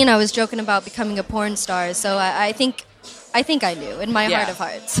 16, I was joking about becoming a porn star. So I think I knew in my heart of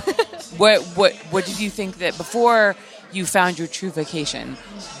hearts. What did you think that before you found your true vocation?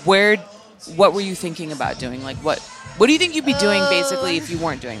 What were you thinking about doing? Like, what do you think you'd be doing basically if you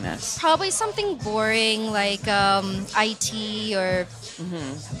weren't doing this? Probably something boring like IT or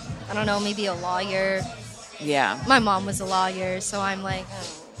I don't know, maybe a lawyer. Yeah. My mom was a lawyer, so I'm like,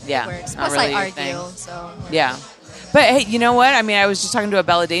 yeah, works. Not Plus really I your thing. argue, so yeah. But hey, you know what? I mean, I was just talking to a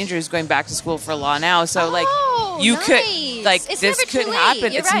Bella Danger who's going back to school for law now. So you nice. could, like, It's this never too could late.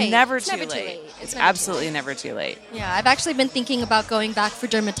 happen. You're It's right. never It's too never too late. late. It's It's never too absolutely late. never too late. Yeah, I've actually been thinking about going back for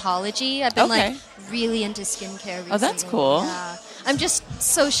dermatology. I've been Okay. like really into skincare recently. Oh, that's cool. Yeah. I'm just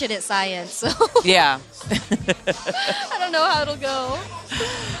so shit at science, so Yeah. I don't know how it'll go.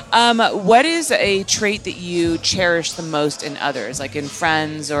 What is a trait that you cherish the most in others, like in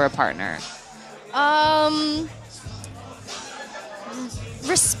friends or a partner?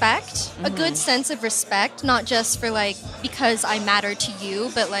 Respect. A good sense of respect, not just for like because I matter to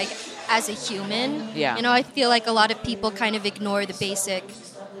you, but like as a human. Yeah. I feel like a lot of people kind of ignore the basic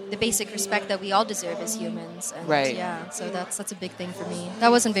respect that we all deserve as humans. And Right. Yeah, so that's a big thing for me.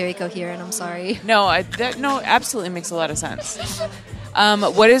 That wasn't very coherent, I'm sorry. No, absolutely makes a lot of sense.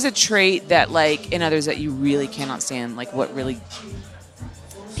 What is a trait that, like, in others that you really cannot stand? Like, what really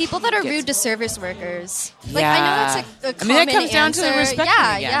People that are rude to service workers. Like, I know that's a common that comes down to the answer. respect Yeah,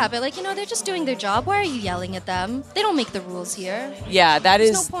 thing again. yeah, but like, they're just doing their job. Why are you yelling at them? They don't make the rules here. Yeah,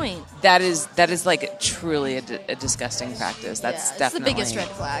 There's no point. That is like truly a disgusting practice. That's It's definitely the biggest red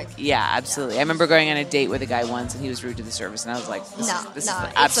flag. Yeah, absolutely. I remember going on a date with a guy once, and he was rude to the service, and I was like, "This is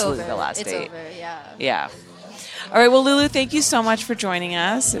absolutely the last date." It's over. Yeah. Yeah. All right. Well, Lulu, thank you so much for joining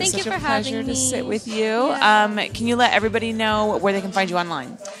us. It was Thank such you a for pleasure having to me. sit with you. Yeah. Can you let everybody know where they can find you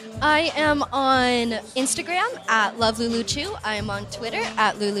online? I am on Instagram at LoveLuluChew. I am on Twitter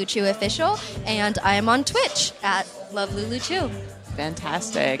at LuluChewOfficial, and I am on Twitch at LoveLuluChew.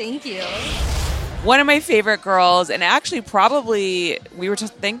 Fantastic. Thank you. One of my favorite girls, and actually probably we were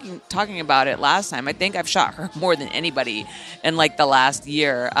just talking about it last time. I think I've shot her more than anybody in like the last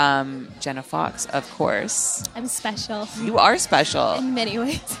year. Jenna Fox, of course. I'm special You are special. in many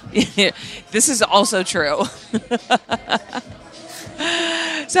ways. This is also true.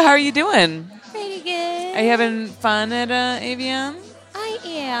 So how are you doing? Pretty good. Are you having fun at AVN? I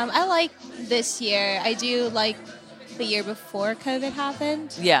am. I like this year. I do like the year before COVID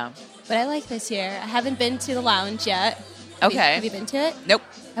happened, Yeah. but I like this year. I haven't been to the lounge yet. Okay. Have you been to it? Nope.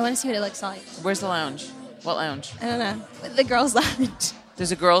 I want to see what it looks like. Where's the lounge? What lounge? I don't know. The girls' lounge.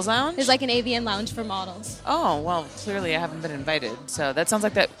 There's a girls' lounge? There's like an AVN lounge for models. Oh, well, clearly I haven't been invited. So that sounds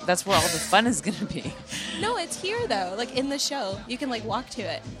like that's where all the fun is going to be. No, it's here though. Like in the show, you can like walk to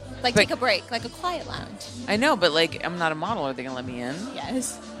it, like But- take a break, like a quiet lounge. I know, but like I'm not a model. Are they going to let me in?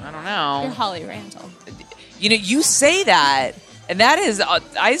 Yes. I don't You're know. Holly Randall. You know, you say that, and that is,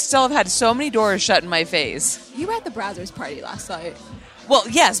 I still have had so many doors shut in my face. You were at the Brazzers party last night. Well,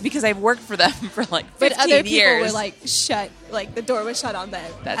 yes, because I've worked for them for like 15 But other people years. were like shut, like the door was shut on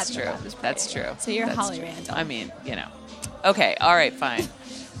them. That's at the true. Brazzers party. That's true. So you're That's Holly true. Randall. I mean, you know. Okay. All right. Fine.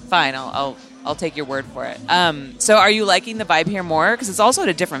 Fine. I'll take your word for it. So are you liking the vibe here more? Because it's also at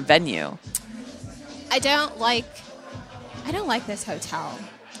a different venue. I don't like this hotel.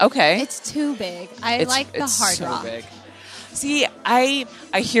 Okay. It's too big. I like the Hard so Rock. big. See, I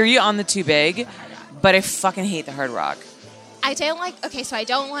hear you on the too big, but I fucking hate the Hard Rock. I don't like. Okay, so I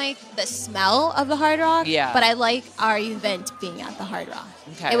don't like the smell of the Hard Rock. Yeah. But I like our event being at the Hard Rock.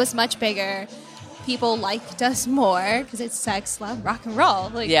 Okay. It was much bigger. People liked us more because it's sex, love, rock and roll.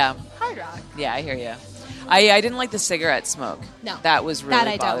 Like Yeah. Hard Rock. Yeah, I hear you. I didn't like the cigarette smoke. No. That was really That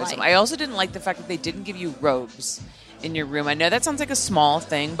I don't bothersome. like. I also didn't like the fact that they didn't give you robes in your room. I know that sounds like a small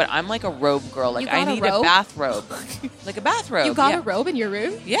thing, but I'm like a robe girl. Like You I got a need a robe? bathrobe. Like a bathrobe. You got yeah. a robe in your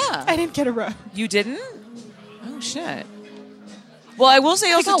room? Yeah. I didn't get a robe. You didn't? Oh shit. Well, I will say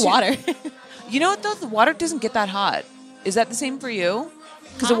I also got too- water. You know what though? The water doesn't get that hot. Is that the same for you?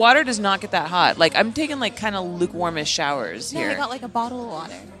 Because the water does not get that hot. Like I'm taking like kind of lukewarmish showers No, here. I got like a bottle of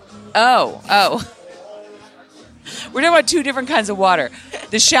water. Oh. We're talking about two different kinds of water.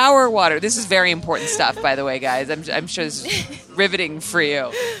 The shower water. This is very important stuff, by the way, guys. I'm sure this is riveting for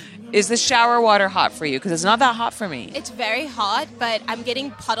you. Is the shower water hot for you? Because it's not that hot for me. It's very hot, but I'm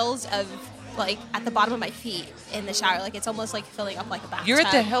getting puddles of like at the bottom of my feet in the shower. Like it's almost like filling up like a bathtub. You're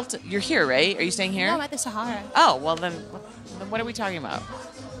at the Hilton. You're here, right? Are you staying here? No, I'm at the Sahara. Oh, well then what are we talking about?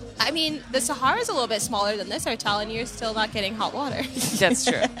 I mean, the Sahara is a little bit smaller than this hotel, and you're still not getting hot water. That's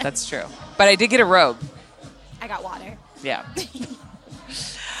true. That's true. But I did get a robe. I got water. Yeah.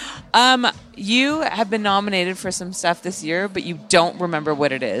 You have been nominated for some stuff this year, but you don't remember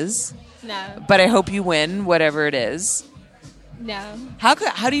what it is. No, But I hope you win whatever it is. no, How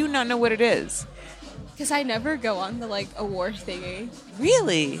do you not know what it is? because I never go on the like award thingy.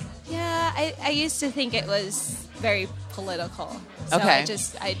 Really? Yeah, I used to think it was very political. So Okay.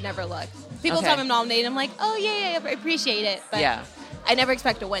 I'd never look. People Okay. tell me I'm nominated. I'm like, oh yeah, I appreciate it. But Yeah. I never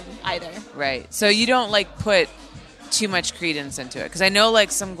expect to win either. Right. So you don't like put too much credence into it, because I know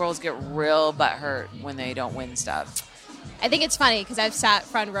like some girls get real butthurt when they don't win stuff. I think it's funny because I've sat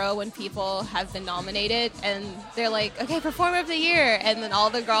front row when people have been nominated and they're like, okay, Performer of the Year. And then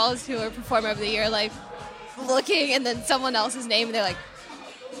all the girls who are Performer of the Year are like looking and then someone else's name and they're like,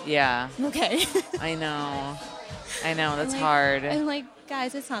 Yeah. okay. I know. That's I'm like- hard. I'm like,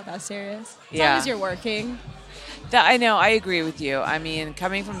 guys, it's not that serious. As Yeah. long as you're working. I know. I agree with you. I mean,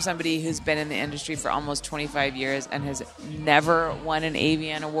 coming from somebody who's been in the industry for almost 25 years and has never won an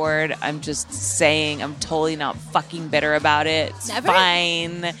AVN award, I'm just saying I'm totally not fucking bitter about it. It's Never?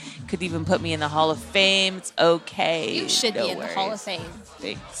 fine. Could even put me in the Hall of Fame. It's okay. You should No be in the Hall of worries. Fame.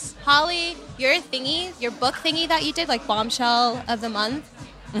 Thanks. Holly, your thingy, your book thingy that you did, like Bombshell of the Month,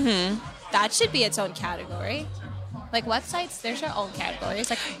 that should be its own category. Like websites, there's their own categories.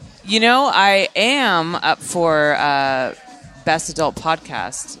 Like, You know, I am up for Best Adult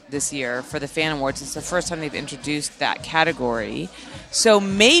Podcast this year for the Fan Awards. It's the first time they've introduced that category. So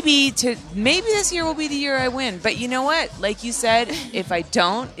maybe this year will be the year I win. But you know what? Like you said, if I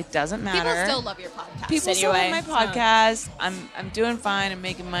don't, it doesn't matter. People still love your podcast. People still anyway, love my podcast. I'm doing fine. I'm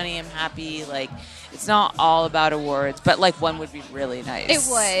making money. I'm happy. Like, it's not all about awards, but like one would be really nice. It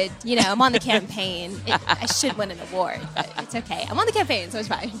would. You know, I'm on the campaign. I should win an award, but it's okay. I'm on the campaign, so it's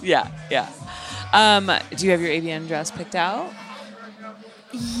fine. Yeah. Do you have your AVN dress picked out?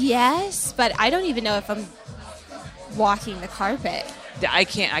 Yes, but I don't even know if I'm walking the carpet. I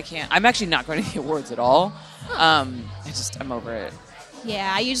can't. I'm actually not going to the awards at all. I'm over it.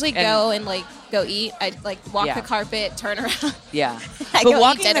 Yeah, I usually go and go eat. I walk Yeah. the carpet, turn around. Yeah. I But go eat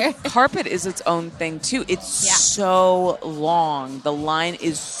walking dinner. the carpet is its own thing, too. It's Yeah. so long. The line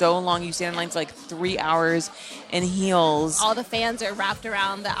is so long. You stand in lines like 3 hours in heels. All the fans are wrapped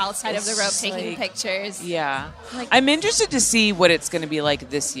around the outside of the It's rope just taking like- pictures. Yeah. Like- I'm interested to see what it's going to be like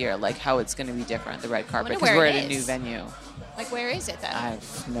this year, like how it's going to be different, the red carpet, wonder because where we're it at a new is. venue. Like, where is it, though? I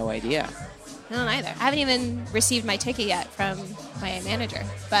have no idea. I don't either. I haven't even received my ticket yet from my manager,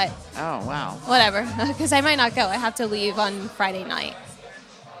 but Oh, wow. whatever, because I might not go. I have to leave on Friday night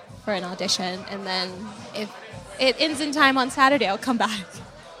for an audition, and then if it ends in time on Saturday, I'll come back.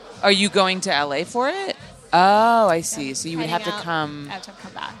 Are you going to LA for it? Oh, I see. So you would have Heading to out. come. I have to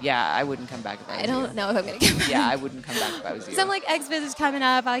come back. Yeah, I wouldn't come back if I was I don't you. know if I'm going to come back. Yeah, I wouldn't come back if I was you. Some X-Biz is coming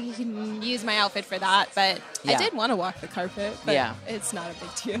up. I can use my outfit for that, but Yeah. I did want to walk the carpet, but Yeah. it's not a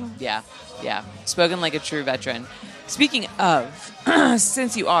big deal. Yeah. Spoken like a true veteran. Speaking of,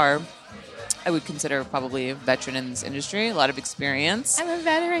 since you are, I would consider probably a veteran in this industry, a lot of experience. I'm a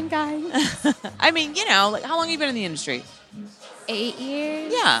veteran guy. I mean, like how long have you been in the industry? 8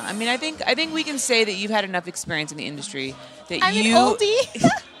 years. Yeah, I mean, I think we can say that you've had enough experience in the industry that I'm you an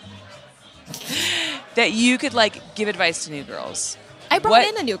oldie. that you could give advice to new girls. I brought What-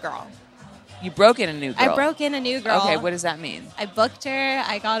 in a new girl. You broke in a new girl. I broke in a new girl. Okay, what does that mean? I booked her.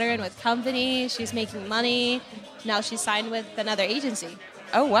 I got her in with company. She's making money. Now she's signed with another agency.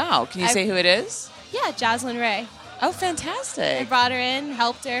 Oh wow! Can you say who it is? Yeah, Jocelyn Ray. Oh, I fantastic! brought her in,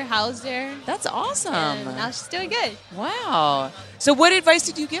 helped her, housed her. That's awesome. And now she's doing good. Wow. So, what advice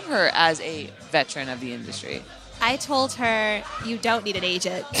did you give her as a veteran of the industry? I told her, you don't need an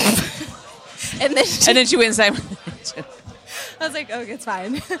agent. and then She went inside with an agent. I was like, okay, it's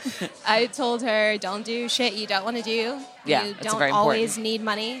fine. I told her, don't do shit you don't want to do. Yeah, you that's don't very always important. need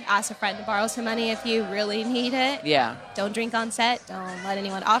money. Ask a friend to borrow some money if you really need it. Yeah. Don't drink on set. Don't let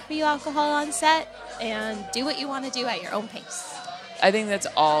anyone offer you alcohol on set. And do what you want to do at your own pace. I think that's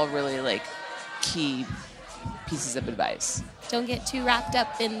all really key pieces of advice. Don't get too wrapped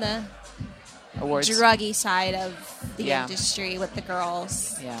up in the Awards. druggy side of the Yeah. industry with the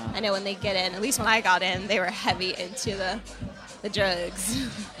girls. Yeah. I know when they get in, at least when I got in, they were heavy into the drugs.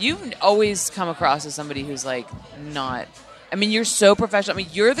 You've always come across as somebody who's not. I mean, you're so professional. I mean,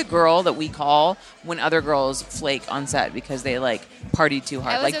 you're the girl that we call when other girls flake on set because they party too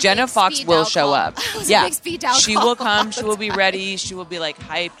hard. I was Like a Jenna big Fox speed will dial show call. up. I was a Yeah, big speed dial she call will come. all She the will be time. ready. She will be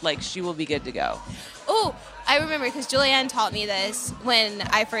hyped. She will be good to go. Oh, I remember because Julianne taught me this when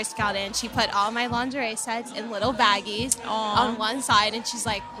I first got in. She put all my lingerie sets in little baggies on one side, and she's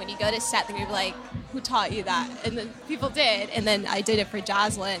like, when you go to set, they're going to be like, who taught you that? And then people did, and then I did it for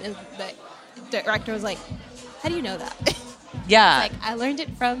Jocelyn, and the director was like, how do you know that? Yeah. Like, I learned it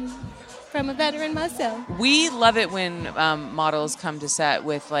from a veteran myself. We love it when models come to set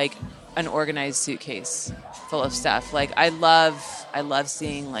with an organized suitcase full of stuff. I love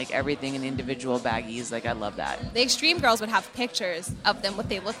seeing everything in individual baggies. I love that. The Extreme Girls would have pictures of them, what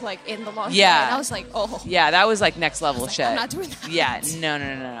they look like in the lingerie. Yeah. And I was like, oh. Yeah, that was next level shit. I'm not doing that. Yeah,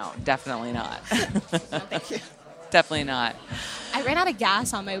 no, definitely not. Thank you. Definitely not. I ran out of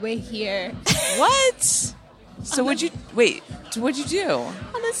gas on my way here. What? So what'd you do?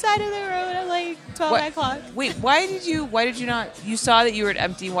 On the side of the road at 12 o'clock. Wait, why did you not? You saw that you were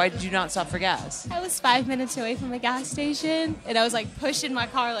empty. Why did you not stop for gas? I was 5 minutes away from a gas station, and I was pushing my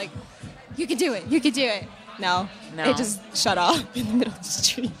car you can do it, you can do it. No. It just shut off in the middle of the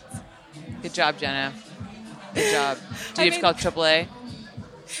street. Good job, Jenna. Good job. Do I you have to call AAA?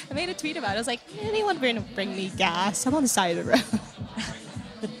 I made a tweet about it. I was like, anyone bring me gas? I'm on the side of the road.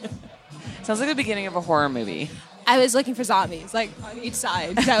 Sounds like the beginning of a horror movie. I was looking for zombies, on each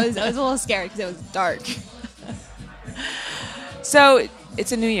side. 'Cause I was a little scared because it was dark. So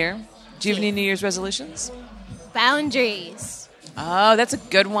it's a new year. Do you have any New Year's resolutions? Boundaries Oh, that's a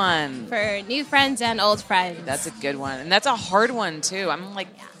good one. for new friends and old friends. That's a good one. And that's a hard one, too. I'm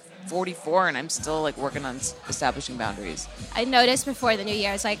 44 and I'm still working on establishing boundaries. I noticed before the new year,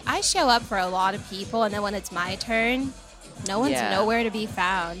 I was like, I show up for a lot of people, and then when it's my turn, no one's Yeah. nowhere to be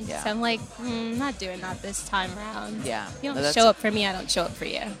found. Yeah. So I'm like, I'm not doing that this time around. Yeah. If you No, don't that's show up for me, I don't show up for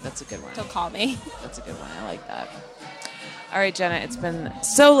you. That's a good one. Don't call me. That's a good one. I like that. All right, Jenna, it's been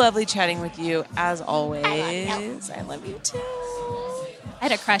so lovely chatting with you, as always. I love you too. I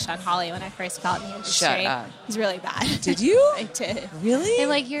had a crush on Holly when I first got in the industry. Shut up. It was really bad. Did you? I did. Really? They're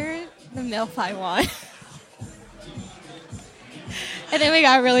like, you're the MILF I want. And then we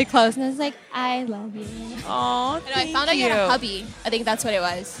got really close, and I was like, I love you. Oh, And I found out you had a hubby. I think that's what it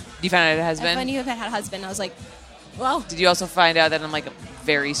was. You found out it has I been? found you had a husband. I was like, well, Did you also find out that I'm like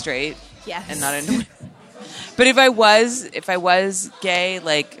very straight yes. and not into But if I was gay,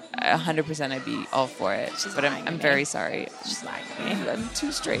 like 100% I'd be all for it. She's But lying to I'm me. very sorry. She's lying to me. I'm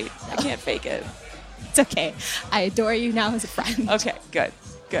too straight. I can't fake it. It's okay. I adore you now as a friend. Okay, good.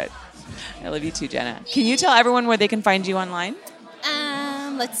 I love you too, Jenna. Can you tell everyone where they can find you online?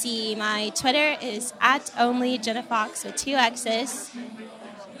 Let's see. My Twitter is @onlyjennafox with 2 X's.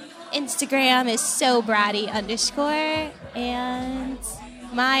 Instagram is @sobratty_. And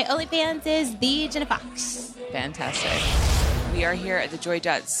my OnlyFans is the Jenna Fox. Fantastic. We are here at the Joy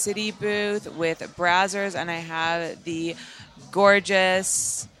City booth with Brazzers, and I have the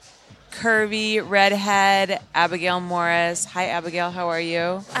gorgeous, curvy redhead Abigail Morris. Hi, Abigail. How are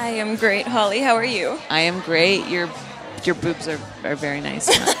you? I am great, Holly. How are you? I am great. Your boobs are very nice.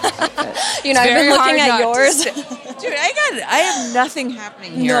 In that outfit. You know, It's I've been very looking hard at not to yours. say- Dude, I have nothing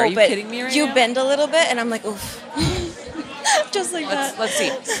happening here. Are you but kidding me right you now? bend a little bit, and I'm like, oof. Just like that. Let's see.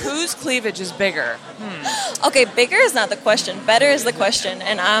 Whose cleavage is bigger? Okay, bigger is not the question. Better is the question,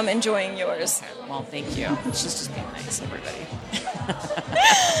 and I'm enjoying yours. Well, thank you. She's just being nice, everybody.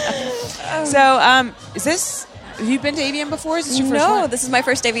 So, is this... Have you been to AVN before? Is this your first one? No, this is my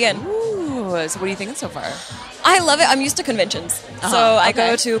first AVN. Ooh, so what are you thinking so far? I love it. I'm used to conventions. Uh-huh, So I okay.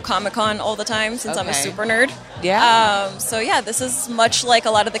 go to Comic-Con all the time since I'm a Okay. super nerd. Yeah. So yeah, this is much like a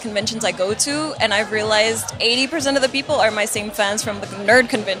lot of the conventions I go to, and I've realized 80% of the people are my same fans from the nerd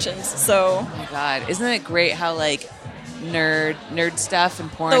conventions. So Oh my god, isn't it great how like nerd stuff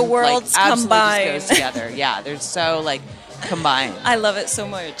and porn The worlds like, absolutely combine. just goes together? Yeah, they're so like combined. I love it so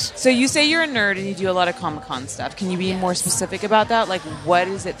much. So you say you're a nerd and you do a lot of Comic-Con stuff. Can you be more specific about that? Like, what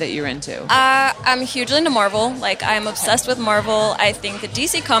is it that you're into? I'm hugely into Marvel. Like, I'm obsessed with Marvel. I think the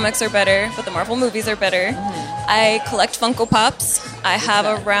DC comics are better, but the Marvel movies are better. I collect Funko Pops. I have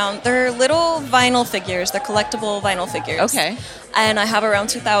around... They're little vinyl figures. They're collectible vinyl figures. Okay. And I have around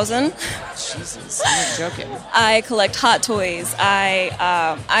 2,000. Jesus, I'm not joking. I collect Hot Toys.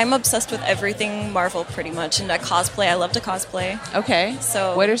 I'm obsessed with everything Marvel, pretty much. And I cosplay. I love to cosplay. Okay.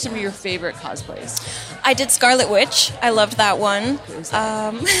 So- what are some of your favorite cosplays? I did Scarlet Witch. I loved that one.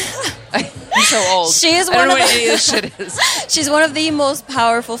 I'm so old. She is I don't one know of what the- any of this shit is. She's one of the most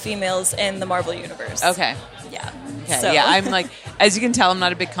powerful females in the Marvel universe. Okay. Yeah. Okay, So- yeah, I'm like, as you can tell, I'm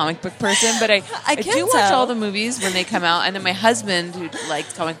not a big comic book person, but I can do watch tell. all the movies when they come out, and then my husband, who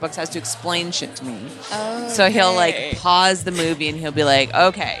likes comic books, has to explain shit to me. So he'll like pause the movie and he'll be like,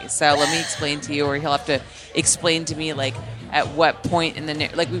 okay, so let me explain to you, or he'll have to explain to me like at what point in the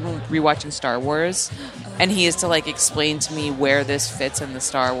like we've been rewatching Star Wars, and he has to like explain to me where this fits in the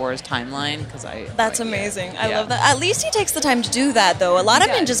Star Wars timeline because That's amazing. I love that. At least he takes the time to do that, though. A lot of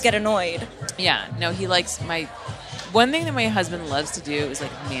men just get annoyed. Yeah, no, he likes my. One thing that my husband loves to do is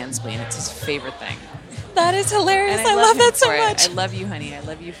like mansplain. It's his favorite thing. That is hilarious. And I love him that so for it. much. I love you, honey. I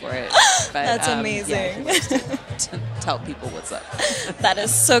love you for it. But, That's yeah, amazing. he loves to tell people what's up. That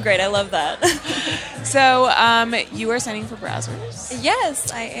is so great. I love that. So, you are signing for Brazzers.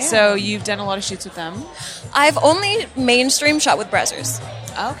 Yes, I am. So you've done a lot of shoots with them. I've only mainstream shot with Brazzers.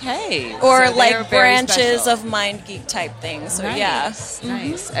 Okay. Or So they are like very branches special. of Mind Geek type things. So Nice, yeah.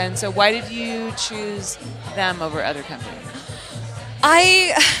 nice. And so, why did you choose them over other companies?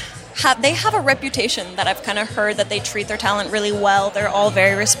 They have a reputation that I've kind of heard that they treat their talent really well. They're all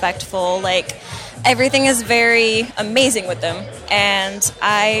very respectful. Like, everything is very amazing with them. And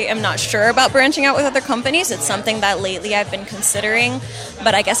I am not sure about branching out with other companies. It's something that lately I've been considering.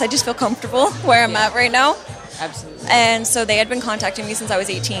 But I guess I just feel comfortable where I'm at right now. Absolutely. And so they had been contacting me since I was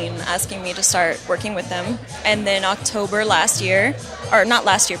 18, asking me to start working with them. And then October last year, or not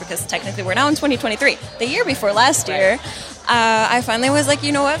last year because technically we're now in 2023, the year before last year, I finally was like,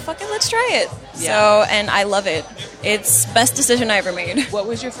 you know what, fuck it, let's try it. Yeah. So, and I love it. It's best decision I ever made. What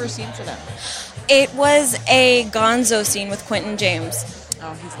was your first scene for them? It was a Gonzo scene with Quentin James.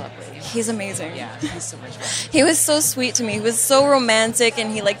 Oh, he's lovely. He's amazing. Yeah, he's so much fun. He was so sweet to me. He was so romantic,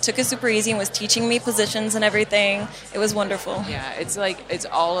 and he like took it super easy and was teaching me positions and everything. It was wonderful. Yeah, it's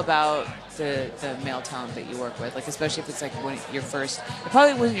all about the male talent that you work with, like especially if it's like when your first. It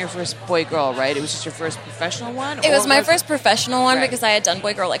probably wasn't your first boy girl, right? It was just your first professional one. It was my first professional one Right. because I had done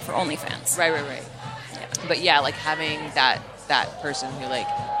boy girl like for OnlyFans. Right. Yeah. But yeah, like having that person who like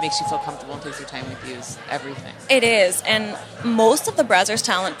makes you feel comfortable and takes their time with you is everything. It is, and most of the Brazzers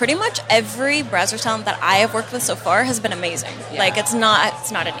talent, pretty much every Brazzers talent that I have worked with so far has been amazing. Yeah. Like it's not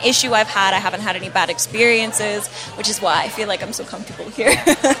an issue I've had. I haven't had any bad experiences, which is why I feel like I'm so comfortable here.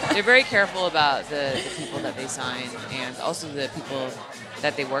 They're very careful about the people that they sign and also the people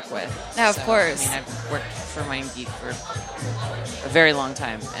that they work with. Yeah, of course. I mean, I've worked for MindGeek for a very long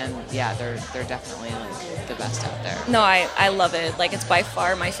time, and yeah, they're definitely like the best out there. No, I love it. Like it's by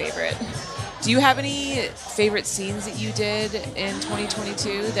far my favorite. Do you have any favorite scenes that you did in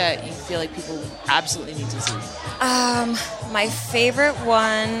 2022 that you feel like people absolutely need to see? My favorite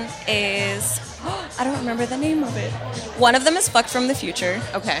one is I don't remember the name of it. One of them is Fucked from the Future.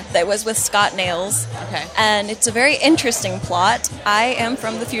 Okay. That was with Scott Nails. Okay. And it's a very interesting plot. I am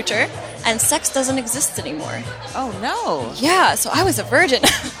from the future, and sex doesn't exist anymore. Oh, no. Yeah, so I was a virgin,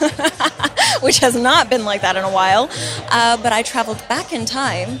 which has not been like that in a while. But I traveled back in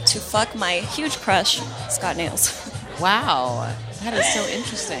time to fuck my huge crush, Scott Nails. Wow. That is so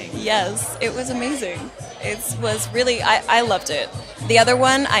interesting. Yes, it was amazing. It was really, I loved it. The other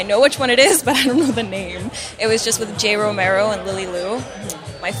one, I know which one it is, but I don't know the name. It was just with Jay Romero and Lily Liu.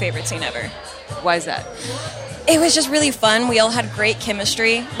 My favorite scene ever. Why is that? It was just really fun. We all had great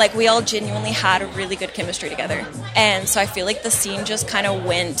chemistry. Like, we all genuinely had a really good chemistry together. And so I feel like the scene just kind of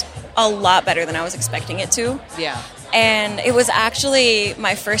went a lot better than I was expecting it to. Yeah. And it was actually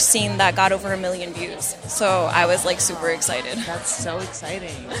my first scene that got over 1 million views. So I was like super excited. That's so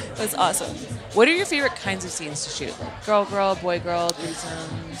exciting. It was awesome. What are your favorite kinds of scenes to shoot? Like girl, boy, girl,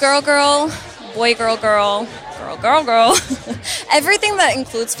 threesome? Girl, boy, girl. Everything that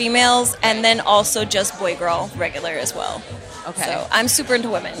includes females, and then also just boy, girl, regular as well. Okay. So I'm super into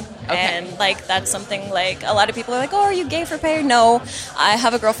women. Okay. And like that's something like a lot of people are like, oh, are you gay for pay? No. I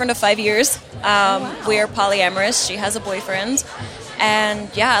have a girlfriend of 5 years. We are polyamorous. She has a boyfriend.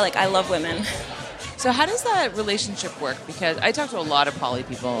 And yeah, like I love women. So how does that relationship work? Because I talk to a lot of poly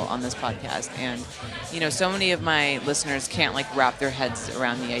people on this podcast, and you know, so many of my listeners can't like wrap their heads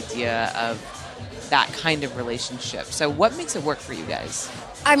around the idea of that kind of relationship. So what makes it work for you guys?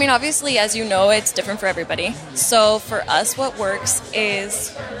 I mean, obviously, as you know, it's different for everybody. So for us, what works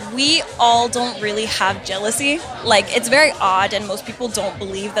is we all don't really have jealousy. Like, it's very odd, and most people don't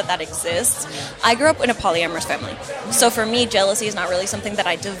believe that that exists. I grew up in a polyamorous family. So for me, jealousy is not really something that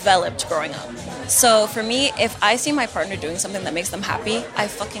I developed growing up. So for me, if I see my partner doing something that makes them happy, I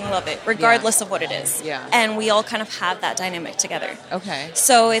fucking love it, regardless of what it is. Yeah. And we all kind of have that dynamic together. Okay.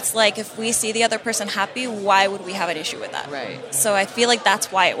 So it's like, if we see the other person happy, why would we have an issue with that? Right. So I feel like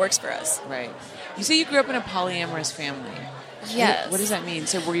that's why it works for us. Right. You say you grew up in a polyamorous family. Yes. What does that mean?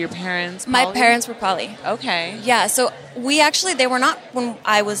 So were your parents My poly? parents were poly. Okay. Yeah, so they were not when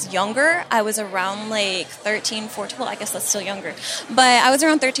I was younger. I was around like 13, 14. Well, I guess that's still younger. But I was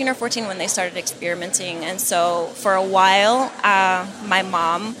around 13 or 14 when they started experimenting. And so for a while, my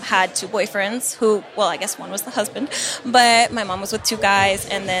mom had 2 boyfriends who, well, I guess one was the husband. But my mom was with 2 guys,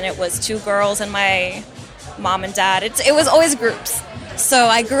 and then it was 2 girls and my mom and dad. It was always groups. So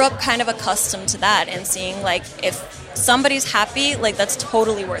I grew up kind of accustomed to that and seeing like if somebody's happy, like that's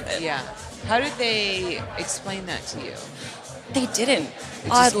totally worth it. Yeah. How did they explain that to you? They didn't. It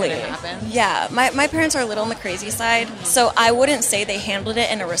just Oddly. didn't happen? Yeah. My parents are a little on the crazy side, so I wouldn't say they handled it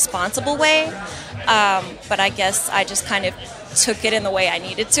in a responsible way. But I guess I just kind of took it in the way I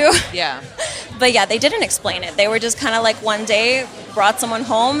needed to. Yeah. But yeah, they didn't explain it. They were just kind of like one day brought someone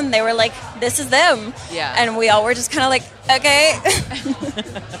home and they were like, this is them. Yeah. And we all were just kind of like, okay.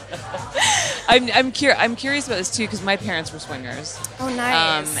 I'm curious about this too because my parents were swingers. Oh,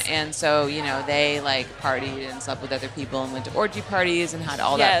 nice. And so you know they like partied and slept with other people and went to orgy parties and had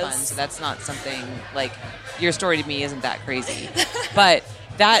all that fun. So that's not something like your story to me isn't that crazy, but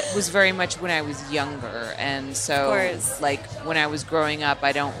that was very much when I was younger, and so like when I was growing up,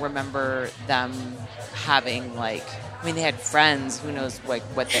 I don't remember them having like. I mean, they had friends. Who knows what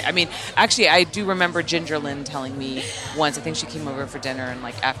they... I mean, actually, I do remember Ginger Lynn telling me once, I think she came over for dinner, and,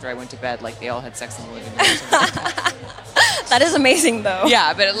 like, after I went to bed, like, they all had sex in the living room. That is amazing, though.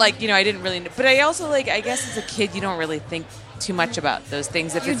 Yeah, but, like, you know, I didn't really... But I also, like, I guess as a kid, you don't really think too much about those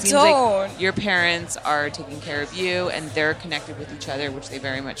things. If You it seems don't. like your parents are taking care of you and they're connected with each other, which they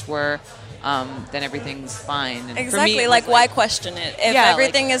very much were, then everything's fine. And for me, Exactly. it was Like, why question it? If Yeah,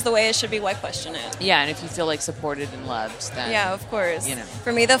 everything is the way it should be, why question it? Yeah, and if you feel like supported and loved, then Yeah, of course. You know.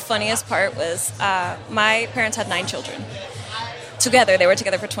 For me, the funniest part was my parents had 9 children. Together, they were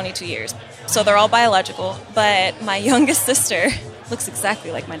together for 22 years. So they're all biological, but my youngest sister looks exactly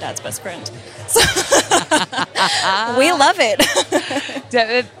like my dad's best friend. So we love it.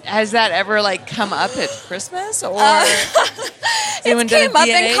 Has that ever like come up at Christmas or It came up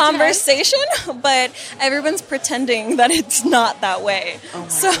in conversation, but everyone's pretending that it's not that way. Oh my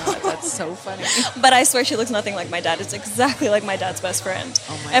God, that's so funny. But I swear she looks nothing like my dad. It's exactly like my dad's best friend.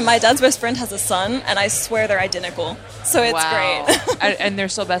 Oh my and my dad's best friend has a son, and I swear they're identical. So it's Wow. great. And they're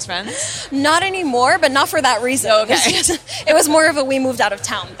still best friends? Not anymore, but not for that reason. Okay. It was more of a we moved out of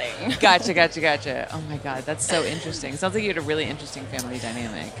town thing. Gotcha. Oh my God, that's so interesting. Sounds like you had a really interesting family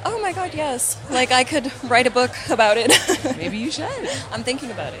dynamic. Oh my God, yes. Like I could write a book about it. Maybe you should. I'm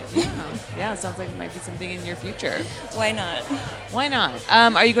thinking about it. Yeah, it sounds like it might be something in your future. Why not? Why not?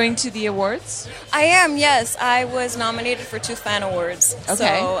 Are you going to the awards? I am, yes. I was nominated for 2 fan awards. Okay.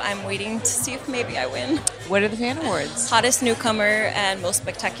 So I'm waiting to see if maybe I win. What are the fan awards? Hottest newcomer and most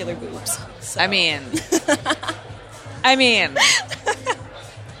spectacular boobs. So. I mean,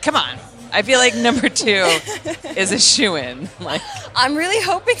 come on. I feel like number 2 is a shoo-in. Like, I'm really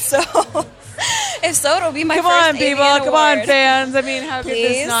hoping so. If so, it'll be my come first on, people. AVN Come on, award. fans. I mean, how could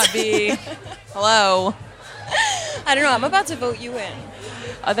this Please? not be? Hello. I don't know. I'm about to vote you in.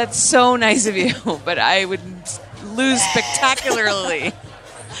 Oh, that's so nice of you, but I would lose spectacularly.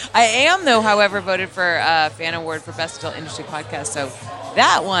 I am, though, however, voted for a fan award for Best Adult Industry Podcast, so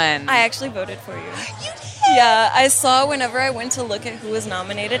that one. I actually voted for you. You did? Yeah, I saw whenever I went to look at who was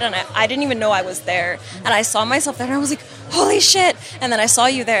nominated, and I didn't even know I was there. And I saw myself there, and I was like, holy shit. And then I saw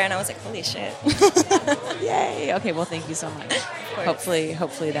you there, and I was like, holy shit. Yay. Okay, well, thank you so much. Hopefully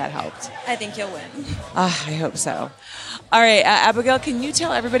that helped. I think you'll win. I hope so. All right, Abigail, can you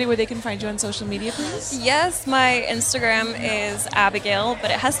tell everybody where they can find you on social media, please? Yes, my Instagram is Abigail,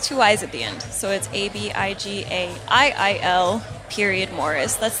 but it has 2 I's at the end. So it's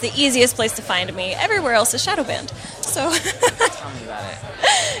ABIGAIIL_Morris. That's the easiest place to find me. Everywhere else is Shadowband. So Tell me about it.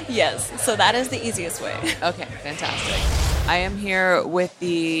 yes, so that is the easiest way. Okay, fantastic. I am here with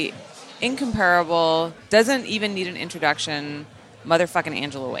the incomparable, doesn't even need an introduction, motherfucking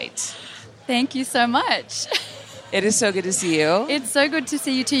Angela Waite. Thank you so much. It is so good to see you. It's so good to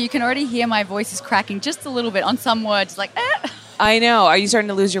see you too. You can already hear my voice is cracking just a little bit on some words, like I know. Are you starting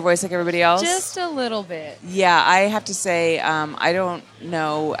to lose your voice like everybody else? just a little bit. Yeah, I have to say, I don't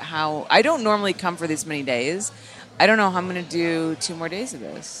know how. I don't normally come for this many days. I don't know how I'm going to do 2 more days of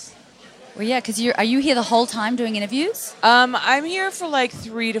this. Well, yeah, because are you here the whole time doing interviews? I'm here for like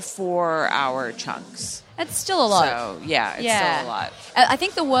 3 to 4 hour chunks. That's still a lot. So yeah, it's still a lot. I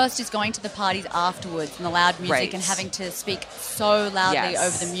think the worst is going to the parties afterwards and the loud music Right. and having to speak so loudly Yes.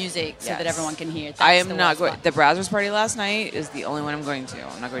 over the music so that Yes. everyone can hear. I That's am the not worst going. part. The Browsers party last night is the only one I'm going to.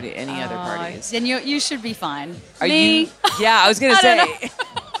 I'm not going to any other parties. Then you should be fine. Are Me? you? Yeah, I was going to I don't say.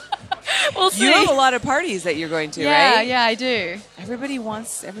 We'll see. You have a lot of parties that you're going to, yeah, right? yeah, I do. Everybody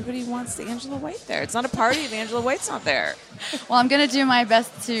wants the Angela White there. It's not a party if Angela White's not there. Well, I'm going to do my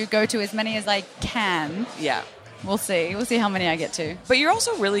best to go to as many as I can. Yeah. We'll see. We'll see how many I get to. But you're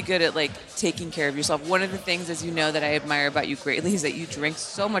also really good at like taking care of yourself. One of the things, as you know, that I admire about you greatly is that you drink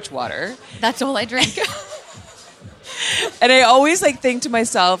so much water. That's all I drink. And I always like think to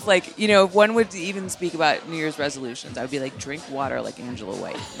myself, like, you know, if one would even speak about New Year's resolutions, I would be like, drink water like Angela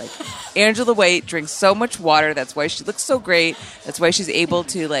White. Like Angela White drinks so much water. That's why she looks so great. That's why she's able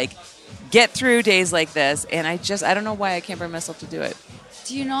to like get through days like this. And I don't know why I can't bring myself to do it.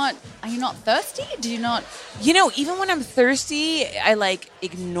 Are you not thirsty? Do you not? You know, even when I'm thirsty, I like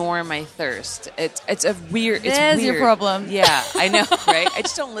ignore my thirst. It's a weird. It's There's weird. your problem. Yeah, I know, right? I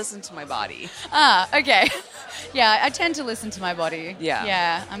just don't listen to my body. Okay. Yeah, I tend to listen to my body. Yeah.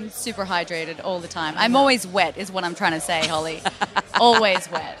 Yeah, I'm super hydrated all the time. I'm always wet is what I'm trying to say, Holly.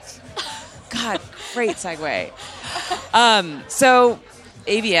 Always wet. God, great segue. So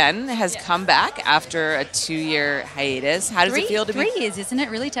AVN has come back after a 2-year hiatus. How does it feel to be? 3 years, isn't it?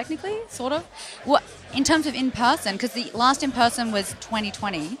 Really, technically, sort of. What in terms of in person? Because the last in person was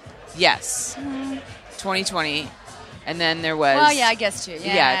 2020. Yes, 2020, and then there was. Well, yeah, I guess 2.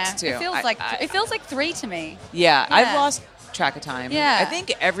 Yeah, it's 2. It feels like 3 to me. Yeah, Yeah. I've lost track of time. Yeah. I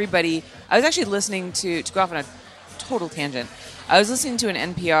think everybody. I was actually listening to go off on a total tangent. I was listening to an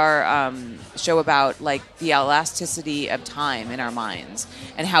NPR show about like the elasticity of time in our minds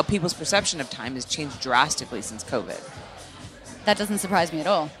and how people's perception of time has changed drastically since COVID. that doesn't surprise me at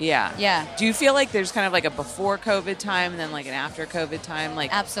all. Yeah. Yeah. Do you feel like there's kind of like a before COVID time and then like an after COVID time?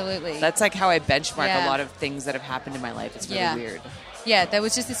 Like Absolutely. That's like how I benchmark Yeah. a lot of things that have happened in my life. It's really Yeah. weird. Yeah, there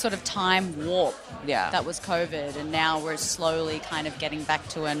was just this sort of time warp Yeah. that was COVID, and now we're slowly kind of getting back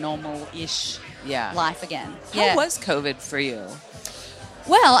to a normal-ish Yeah. life again. How was COVID for you?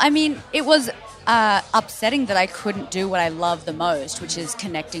 Well, I mean, it was upsetting that I couldn't do what I love the most, which is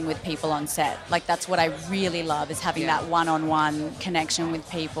connecting with people on set. Like, that's what I really love, is having that one-on-one connection with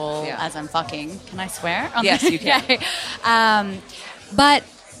people as I'm fucking. Can I swear? Yes, you can. Okay. But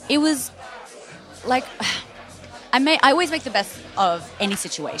it was like... I always make the best of any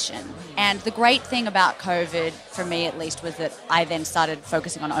situation. And the great thing about COVID, for me at least, was that I then started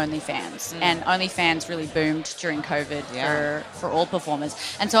focusing on OnlyFans. And OnlyFans really boomed during COVID for all performers.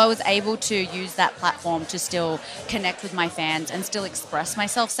 And so I was able to use that platform to still connect with my fans and still express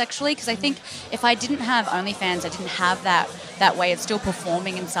myself sexually. Because I think if I didn't have OnlyFans, I didn't have that way of still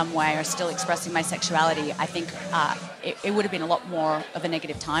performing in some way or still expressing my sexuality, I think it would have been a lot more of a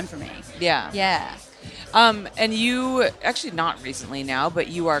negative time for me. Yeah. Yeah. And you, actually not recently now, but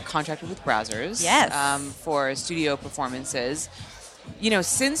you are contracted with Brazzers. Yes. For studio performances. You know,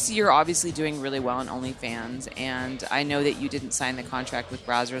 since you're obviously doing really well on OnlyFans, and I know that you didn't sign the contract with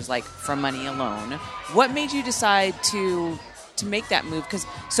Brazzers like for money alone, what made you decide to make that move? Because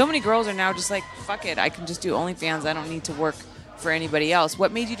so many girls are now just like, fuck it, I can just do OnlyFans. I don't need to work for anybody else.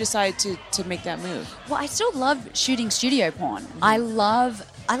 What made you decide to make that move? Well, I still love shooting studio porn. I love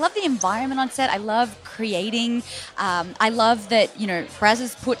the environment on set. I love creating. I love that, you know,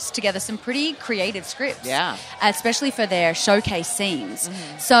 Brazzers puts together some pretty creative scripts. Yeah. Especially for their showcase scenes.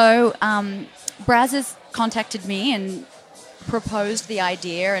 So Brazzers contacted me and proposed the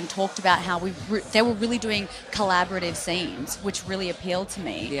idea and talked about how they were really doing collaborative scenes, which really appealed to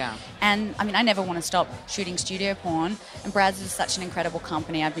me. Yeah. And I mean, I never want to stop shooting studio porn. And Brazzers is such an incredible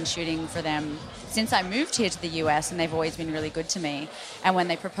company. I've been shooting for them since I moved here to the US, and they've always been really good to me. And when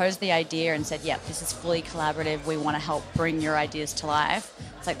they proposed the idea and said, "Yep, this is fully collaborative. We want to help bring your ideas to life,"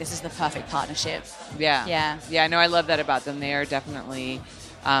 it's like, this is the perfect partnership. Yeah. Yeah. Yeah, I know. I love that about them. They are definitely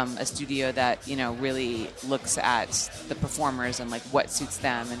a studio that, you know, really looks at the performers and like what suits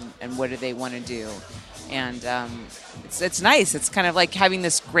them and what do they want to do. And it's nice. It's kind of like having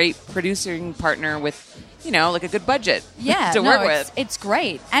this great producing partner with, you know, like a good budget to work with. It's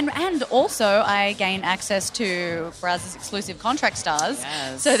great. And also I gain access to Brazzers exclusive contract stars.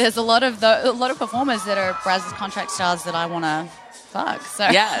 Yes. So there's a lot of performers that are Brazzers contract stars that I want to fuck. So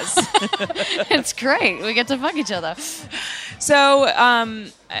Yes. it's great. We get to fuck each other. So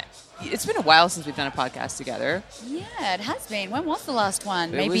it's been a while since we've done a podcast together. Yeah, it has been. When was the last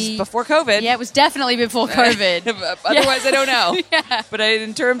one? It was before COVID. Yeah, it was definitely before COVID. Otherwise, I don't know. Yeah. But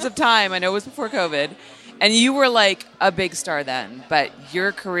in terms of time, I know it was before COVID. And you were like a big star then, but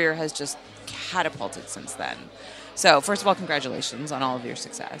your career has just catapulted since then. So first of all, congratulations on all of your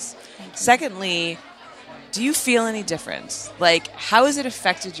success. Thank you. Secondly, do you feel any different? Like, how has it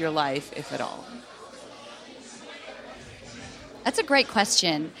affected your life, if at all? That's a great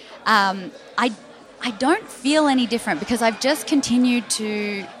question. I don't feel any different because I've just continued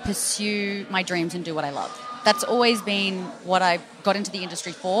to pursue my dreams and do what I love. That's always been what I got into the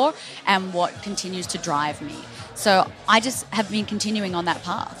industry for and what continues to drive me. So I just have been continuing on that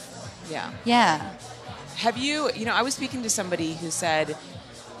path. Yeah. Yeah. Have you know, I was speaking to somebody who said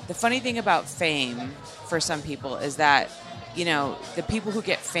the funny thing about fame for some people is that, you know, the people who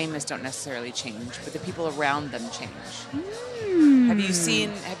get famous don't necessarily change, but the people around them change. Have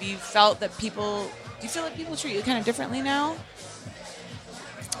you felt that do you feel like people treat you kind of differently now?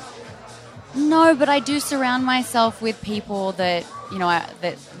 No, but I do surround myself with people that, you know,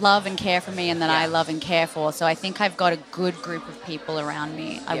 that love and care for me and that I love and care for. So I think I've got a good group of people around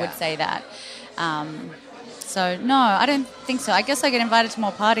me. I would say that. So, no, I don't think so. I guess I get invited to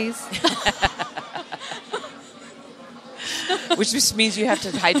more parties. Which just means you have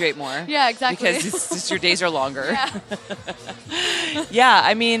to hydrate more. Yeah, exactly. Because your days are longer. Yeah. Yeah,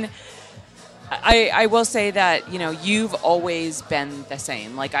 I mean, I will say that, you know, you've always been the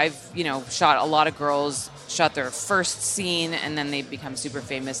same. Like, I've, you know, shot a lot of girls, shot their first scene, and then they become super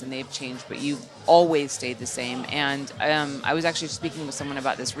famous and they've changed, but you've always stayed the same. And I was actually speaking with someone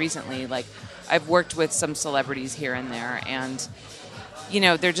about this recently. Like, I've worked with some celebrities here and there, and, you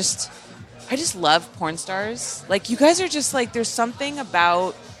know, I just love porn stars. Like, you guys are just like, there's something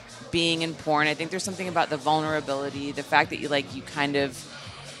about being in porn. I think there's something about the vulnerability, the fact that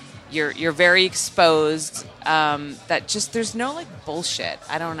you're very exposed, that just, there's no like bullshit.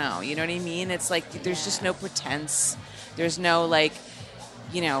 I don't know. You know what I mean? It's like, there's just no pretense. There's no like,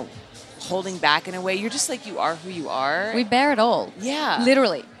 you know, holding back in a way. You're just like, you are who you are. We bear it all. Yeah.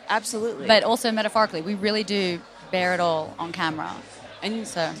 Literally. Absolutely. But also metaphorically. We really do bear it all on camera. And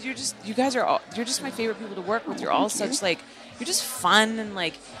so you're just my favorite people to work with. You're all such like, you're just fun and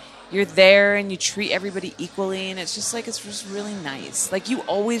like, you're there and you treat everybody equally, and it's just really nice. Like, you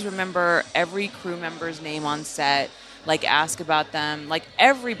always remember every crew member's name on set, like ask about them. Like,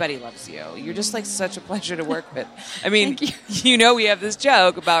 everybody loves you. You're just like such a pleasure to work with. I mean, you know, we have this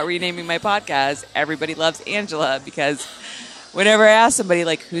joke about renaming my podcast, Everybody Loves Angela, because whenever I ask somebody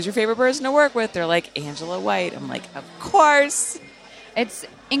like, who's your favorite person to work with, they're like, Angela White. I'm like, of course. It's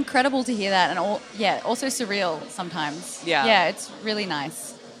incredible to hear that, and also surreal sometimes. Yeah, it's really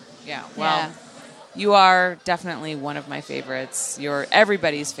nice. Yeah, well, you are definitely one of my favorites. You're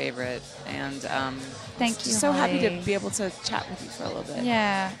everybody's favorite, and thank you. So happy to be able to chat with you for a little bit.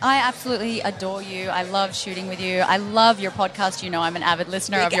 Yeah, I absolutely adore you. I love shooting with you. I love your podcast. You know, I'm an avid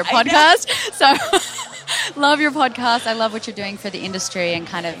listener of your podcast, so love your podcast. I love what you're doing for the industry and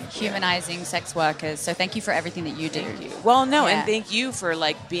kind of humanizing sex workers. So thank you for everything that you do. Thank you. Well, no, and thank you for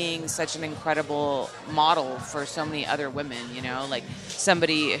like being such an incredible model for so many other women. You know, like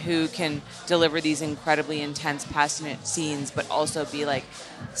somebody who can deliver these incredibly intense, passionate scenes, but also be like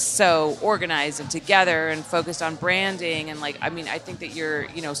so organized and together and focused on branding. And like, I mean, I think that you're,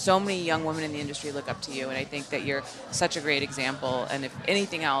 you know, so many young women in the industry look up to you, and I think that you're such a great example. And if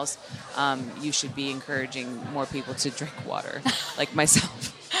anything else, you should be encouraging more people to drink water, like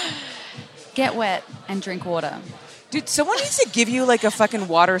myself. Get wet and drink water. Dude, someone needs to give you like a fucking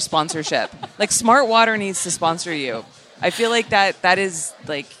water sponsorship. Like, Smart Water needs to sponsor you. I feel like that is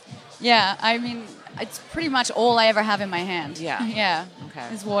like... Yeah, I mean, it's pretty much all I ever have in my hand. Yeah.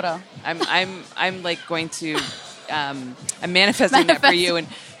 Okay. Is water. I'm like going to... I'm manifesting that for you in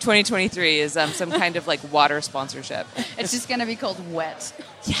 2023 is some kind of like water sponsorship. It's just going to be called Wet.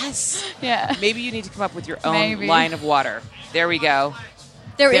 Yes. Yeah. Maybe you need to come up with your own line of water. There we go.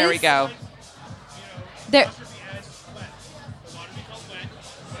 There we go.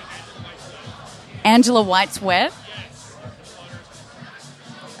 Angela White's Wet.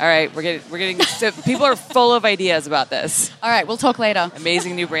 All right, we're getting so people are full of ideas about this. All right, we'll talk later.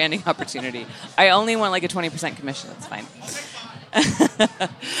 Amazing new branding opportunity. I only want like a 20% commission. That's fine.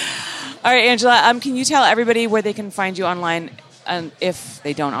 All right, Angela, can you tell everybody where they can find you online, if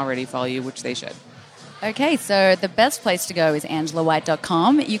they don't already follow you, which they should? Okay, so the best place to go is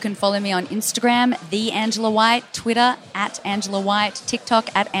angelawhite.com. You can follow me on Instagram, The Angela White, Twitter, @AngelaWhite,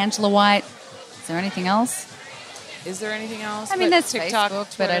 TikTok, @AngelaWhite. Is there anything else? Is there anything else? I mean, there's TikTok,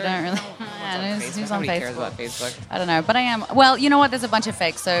 Facebook, Twitter. but I don't really... Who's on Facebook? Nobody cares about Facebook. I don't know, but I am... Well, you know what? There's a bunch of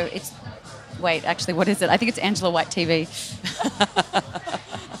fakes, so it's... Wait, actually, what is it? I think it's Angela White TV.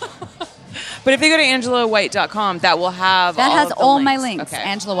 But if they go to angelawhite.com, that will have that all has of the all links. my links. Okay.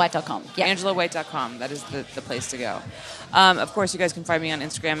 Angelawhite.com. Yeah. Angelawhite.com. That is the place to go. Of course, you guys can find me on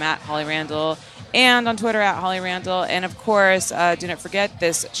Instagram @HollyRandall and on Twitter @HollyRandall. And of course, do not forget,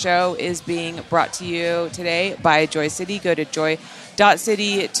 this show is being brought to you today by Joy City. Go to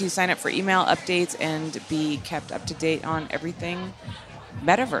joy.city to sign up for email updates and be kept up to date on everything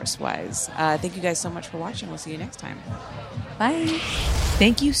metaverse-wise. Thank you guys so much for watching. We'll see you next time. Bye.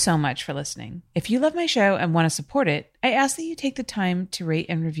 Thank you so much for listening. If you love my show and want to support it, I ask that you take the time to rate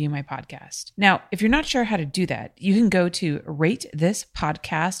and review my podcast. Now, if you're not sure how to do that, you can go to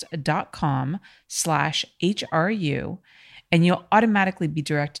ratethispodcast.com/HRU, and you'll automatically be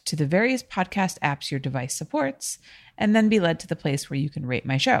directed to the various podcast apps your device supports, and then be led to the place where you can rate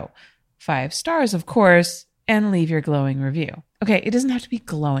my show. 5 stars, of course, and leave your glowing review. Okay, it doesn't have to be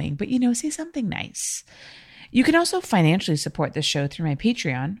glowing, but say something nice. You can also financially support this show through my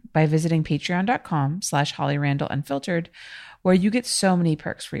Patreon by visiting patreon.com/HollyRandallUnfiltered, where you get so many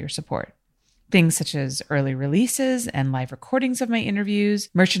perks for your support. Things such as early releases and live recordings of my interviews,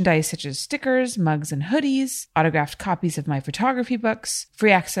 merchandise such as stickers, mugs, and hoodies, autographed copies of my photography books,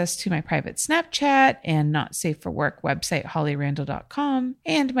 free access to my private Snapchat and Not Safe for Work website, hollyrandall.com,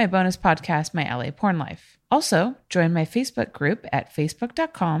 and my bonus podcast, My LA Porn Life. Also, join my Facebook group at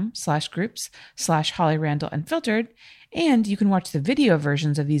facebook.com/groups/HollyRandallUnfiltered, and you can watch the video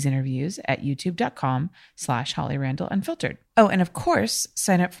versions of these interviews at youtube.com/HollyRandallUnfiltered. Oh, and of course,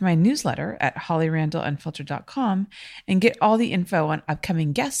 sign up for my newsletter at hollyrandallunfiltered.com and get all the info on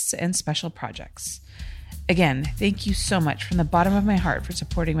upcoming guests and special projects. Again, thank you so much from the bottom of my heart for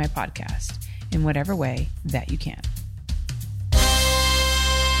supporting my podcast in whatever way that you can.